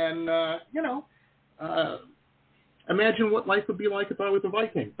while and, imagine what life would be like if I was a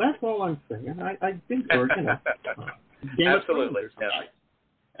Viking. That's all I'm saying. I think, or, Absolutely.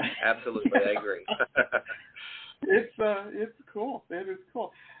 Yeah. Absolutely. I agree. It's cool. It is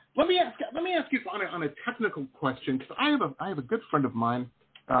cool. Let me ask you on a technical question, because I have a good friend of mine.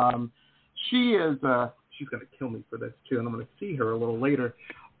 She is she's going to kill me for this too, and I'm going to see her a little later.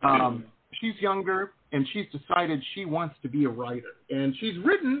 She's younger, and she's decided she wants to be a writer, and she's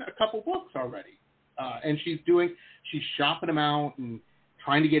written a couple books already, and she's shopping them out and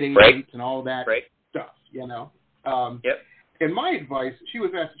trying to get agents and all that stuff, Yep. And my advice, she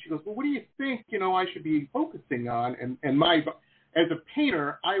was asked, she goes, well, what do you think, I should be focusing on? And as a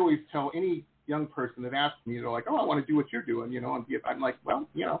painter, I always tell any young person that asks me, they're like, oh, I want to do what you're doing, and I'm like, well,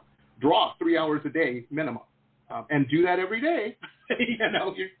 draw 3 hours a day minimum, and do that every day. You're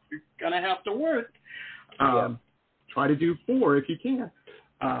going to have to work. Try to do 4 if you can.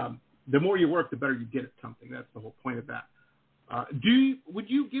 The more you work, the better you get at something. That's the whole point of that. Would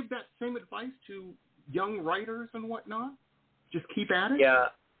you give that same advice to young writers and whatnot? Just keep at it? Yeah,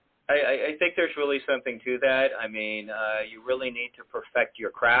 I think there's really something to that. I mean, you really need to perfect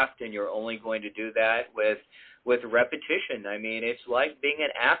your craft, and you're only going to do that with repetition. I mean, it's like being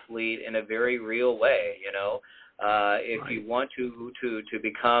an athlete in a very real way, If you want to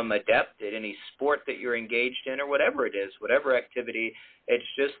become adept at any sport that you're engaged in or whatever it is, whatever activity, it's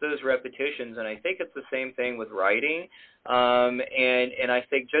just those repetitions. And I think it's the same thing with writing. And I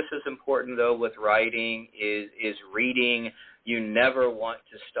think just as important, though, with writing is reading. You never want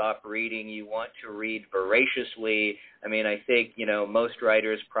to stop reading. You want to read voraciously. I mean, I think, most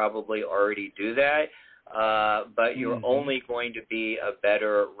writers probably already do that. But you're only going to be a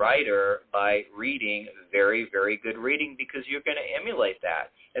better writer by reading very, very good reading, because you're going to emulate that.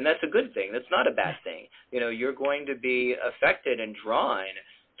 And that's a good thing. That's not a bad thing. You're going to be affected and drawn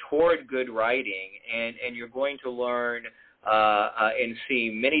toward good writing, and you're going to learn and see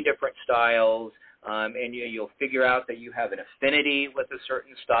many different styles, and you'll figure out that you have an affinity with a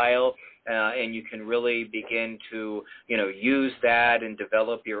certain style, and you can really begin to, use that and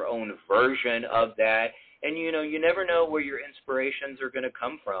develop your own version of that. And, you never know where your inspirations are going to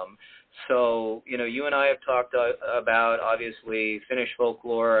come from. So, you and I have talked about, obviously, Finnish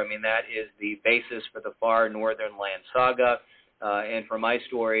folklore. I mean, that is the basis for the Far Northern Land Saga and for my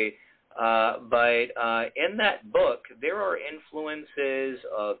story. But in that book, there are influences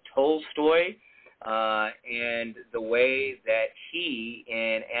of Tolstoy, and the way that he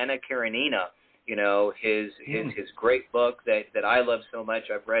in Anna Karenina, his great book that I love so much,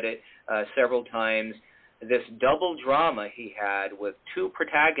 I've read it several times, this double drama he had with 2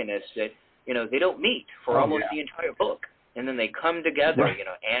 protagonists that, they don't meet for almost the entire book. And then they come together,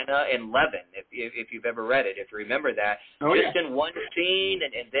 Anna and Levin, if you've ever read it, if you remember that, in one scene,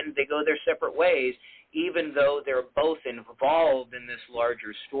 and then they go their separate ways, even though they're both involved in this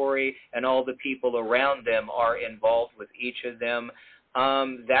larger story and all the people around them are involved with each of them.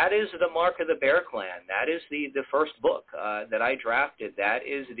 That is the mark of the Bear Clan. That is the first book that I drafted. That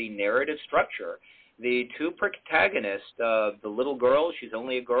is the narrative structure. The 2 protagonists, the little girl, she's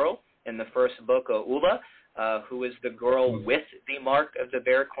only a girl in the first book, Ulla, who is the girl with the mark of the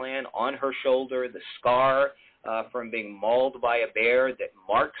Bear Clan on her shoulder, the scar from being mauled by a bear that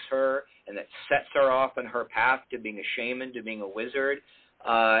marks her and that sets her off on her path to being a shaman, to being a wizard.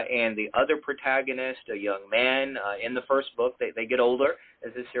 And the other protagonist, a young man, in the first book, they get older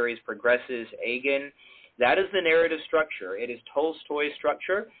as the series progresses, Aegon. That is the narrative structure. It is Tolstoy's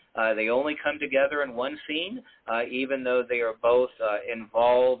structure. They only come together in one scene, even though they are both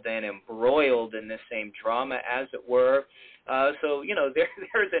involved and embroiled in this same drama, as it were. So,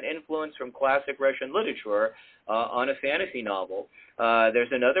 there's an influence from classic Russian literature on a fantasy novel.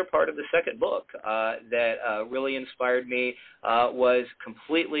 There's another part of the second book that really inspired me, was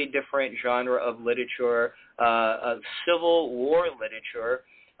completely different genre of literature, of Civil War literature,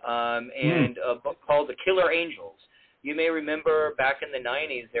 and a book called The Killer Angels. You may remember back in the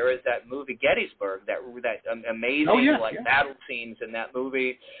 90s, there was that movie Gettysburg, that amazing battle scenes in that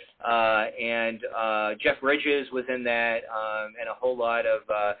movie, and Jeff Bridges was in that, and a whole lot of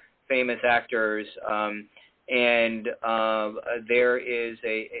famous actors. and there is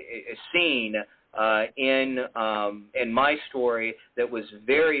a scene in my story that was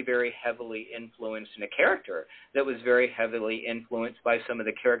very, very heavily influenced, in a character that was very heavily influenced by some of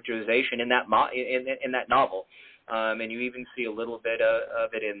the characterization in that in that novel. And you even see a little bit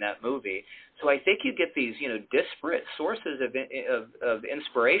of it in that movie. So I think you get these, disparate sources of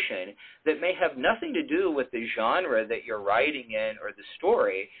inspiration that may have nothing to do with the genre that you're writing in or the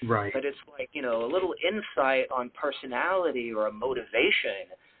story, right? But it's like, a little insight on personality or a motivation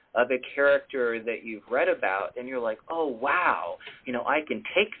of a character that you've read about, and you're like, oh, wow, I can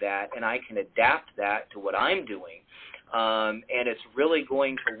take that and I can adapt that to what I'm doing, and it's really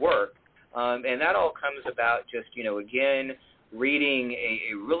going to work. And that all comes about just, again, reading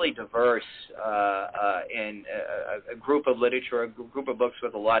a really diverse and a group of literature, a group of books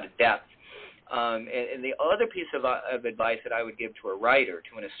with a lot of depth. And the other piece of advice that I would give to a writer,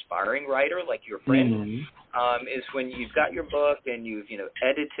 to an aspiring writer like your friend, is when you've got your book and you've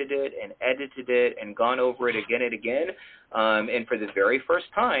edited it and gone over it again and again, and for the very first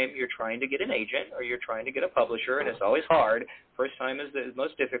time you're trying to get an agent or you're trying to get a publisher, and it's always hard. First time is the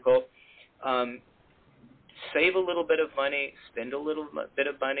most difficult. Save a little bit of money, spend a little bit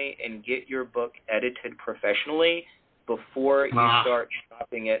of money, and get your book edited professionally before you start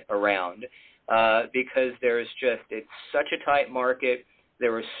shopping it around. Because it's such a tight market.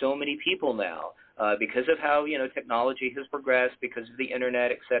 There are so many people now, because of how, technology has progressed, because of the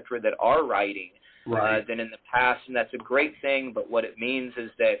internet, et cetera, that are writing than in the past. And that's a great thing. But what it means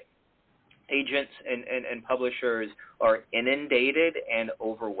is that agents and publishers are inundated and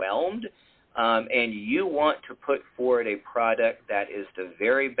overwhelmed. And you want to put forward a product that is the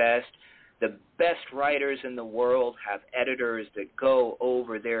very best. The best writers in the world have editors that go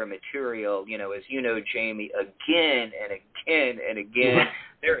over their material, as you know, Jamie, again and again and again.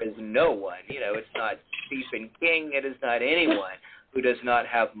 There is no one, it's not Stephen King, it is not anyone who does not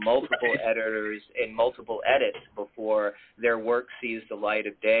have multiple editors and multiple edits before their work sees the light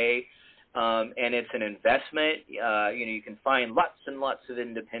of day. And it's an investment. You can find lots and lots of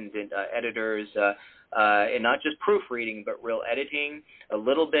independent editors, and not just proofreading, but real editing, a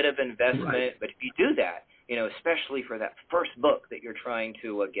little bit of investment. But if you do that, especially for that first book that you're trying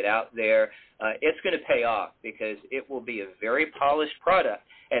to get out there, it's going to pay off because it will be a very polished product,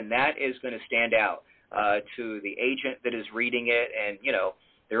 and that is going to stand out to the agent that is reading it. And,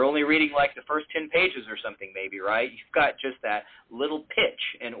 they're only reading like the first 10 pages or something maybe, right? You've got just that little pitch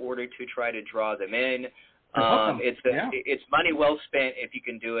in order to try to draw them in. It's money well spent if you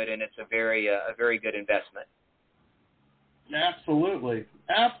can do it, and it's a very good investment. Absolutely.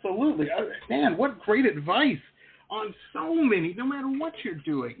 Man, what great advice on so many, no matter what you're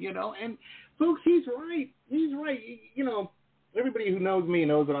doing, And folks, he's right. Everybody who knows me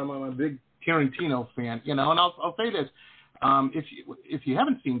knows that I'm a big Tarantino fan, and I'll say this. If you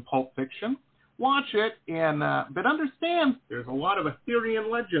haven't seen Pulp Fiction, watch it, and but understand there's a lot of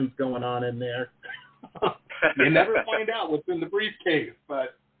Arthurian legends going on in there. You never find out what's in the briefcase,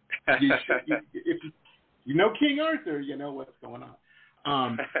 but if you know King Arthur, you know what's going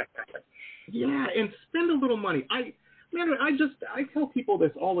on. And spend a little money. I tell people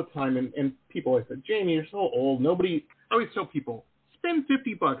this all the time, and people I said, Jamie, you're so old. I always tell people, spend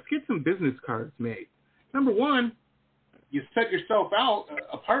 $50, get some business cards made. Number one, you set yourself out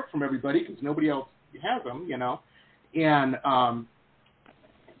apart from everybody because nobody else has them, and,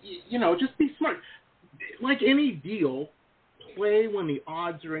 just be smart. Like any deal, play when the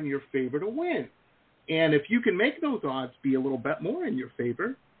odds are in your favor to win. And if you can make those odds be a little bit more in your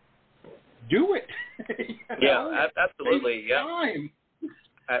favor, do it. Absolutely. Yeah. Time.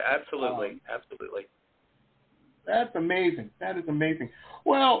 Absolutely. That's amazing. That is amazing.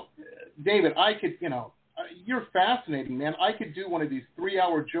 Well, David, I could, you're fascinating, man. I could do one of these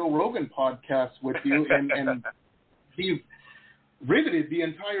 3-hour Joe Rogan podcasts with you and be riveted the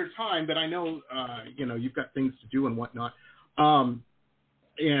entire time, but I know, you've got things to do and whatnot. And,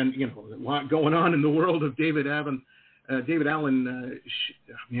 a lot going on in the world of David Allen, I'm going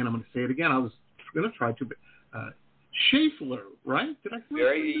to say it again. I was going to try to, Schlaefer, right? Did I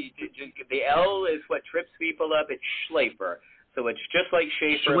say the L is what trips people up. It's Schlaefer. So it's just like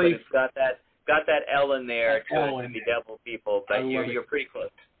Schaefer, but it's got that L in there to bedevil people, but you're pretty close.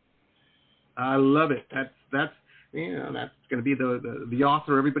 I love it. That's going to be the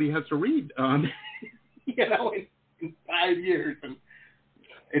author everybody has to read, in 5 years and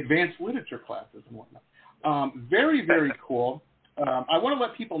advanced literature classes and whatnot. Very, very cool. I want to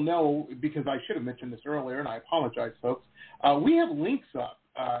let people know, because I should have mentioned this earlier, and I apologize, folks. We have links up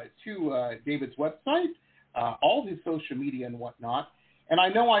to David's website, all his social media and whatnot. And I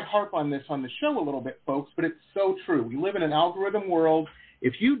know I harp on this on the show a little bit, folks, but it's so true. We live in an algorithm world.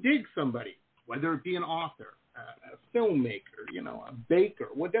 If you dig somebody, whether it be an author, a filmmaker, a baker,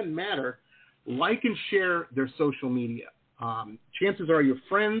 what doesn't matter, like and share their social media. Chances are your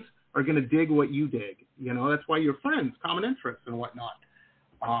friends are going to dig what you dig. That's why you're friends, common interests and whatnot.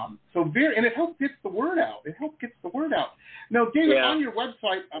 And it helps get the word out. Now, David, on your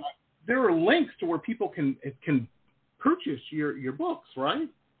website, there are links to where people can purchase your books, right?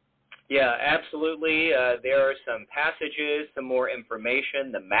 Yeah, absolutely. There are some passages, some more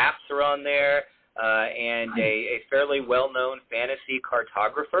information. The maps are on there, and a fairly well-known fantasy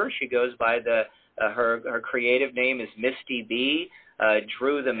cartographer. She goes by her creative name is Misty B.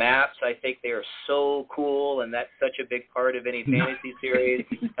 Drew the maps. I think they are so cool, and that's such a big part of any fantasy series.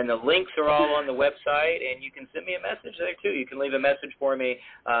 And the links are all on the website, and you can send me a message there too. You can leave a message for me.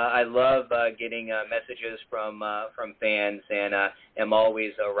 I love getting messages from fans, and am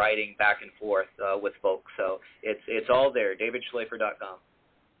always writing back and forth with folks. So it's all there. DavidSchlaefer.com.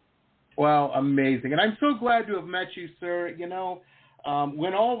 Wow, amazing! And I'm so glad to have met you, sir.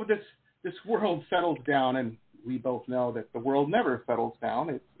 When all of this world settles down, and we both know that the world never settles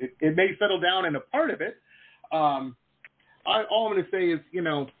down. It may settle down in a part of it. All I'm going to say is, you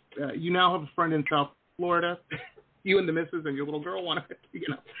now have a friend in South Florida. You and the missus and your little girl want to,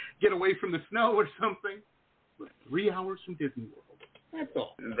 get away from the snow or something. 3 hours from Disney World. That's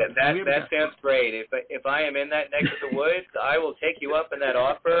all. That sounds great. If I am in that neck of the woods, I will take you up on that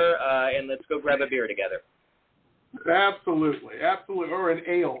offer, and let's go grab a beer together. Absolutely, or an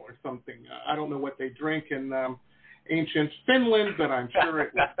ale or something. I don't know what they drink in ancient Finland, but I'm sure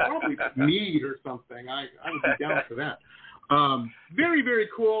it was probably mead or something. I would be down for that. Very, very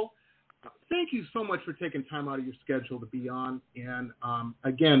cool. Thank you so much for taking time out of your schedule to be on. And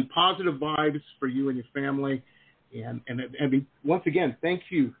again, positive vibes for you and your family. And once again, thank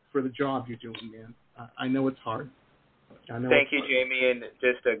you for the job you're doing, man. I know it's hard. Thank you, Jamie, and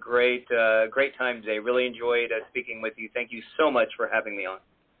just a great time today. Really enjoyed speaking with you. Thank you so much for having me on.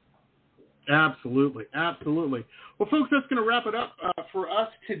 Absolutely. Well, folks, that's going to wrap it up for us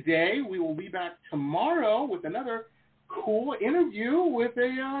today. We will be back tomorrow with another cool interview with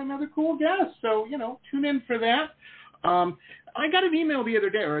another cool guest. So, tune in for that. I got an email the other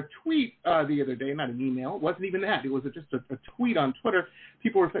day, or a tweet the other day, not an email. It wasn't even that. It was just a tweet on Twitter.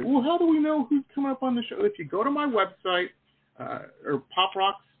 People were saying, well, how do we know who's coming up on the show? If you go to my website, or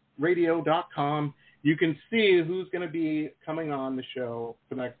poprocksradio.com, you can see who's going to be coming on the show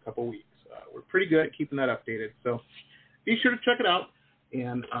for the next couple weeks. We're pretty good at keeping that updated. So be sure to check it out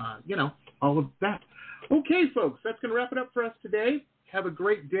and, all of that. Okay, folks, that's going to wrap it up for us today. Have a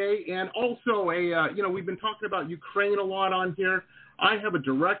great day. And also, we've been talking about Ukraine a lot on here. I have a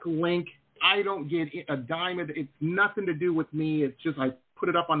direct link. I don't get a dime. It's nothing to do with me. It's just I put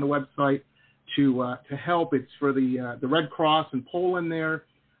it up on the website to help. It's for the Red Cross in Poland there.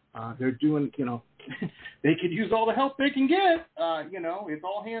 They're doing, they could use all the help they can get. It's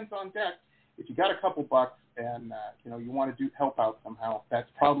all hands on deck. If you got a couple bucks and, you want to help out somehow, that's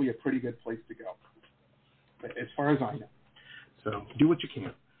probably a pretty good place to go, as far as I know. So do what you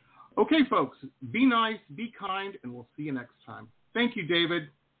can. Okay, folks, be nice, be kind, and we'll see you next time. Thank you, David.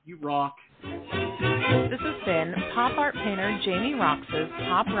 You rock. This has been pop art painter Jamie Roxx's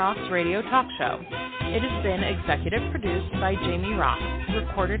Pop Rocks Radio Talk Show. It has been executive produced by Jamie Roxx,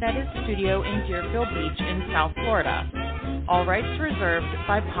 recorded at his studio in Deerfield Beach in South Florida. All rights reserved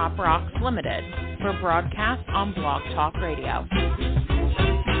by Pop Rocks Limited for broadcast on Blog Talk Radio.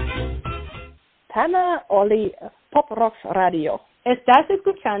 Tana Oli, Pop Rocks Radio. Estás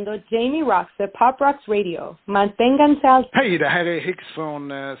escuchando Jamie Roxx de Pop Rocks Radio. Manténganse al... Hej, det här är Hicks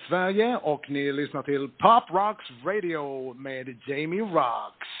från Sverige och ni lyssnar till Pop Rocks Radio med Jamie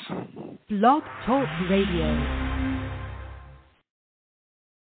Roxx. Blog Talk Radio.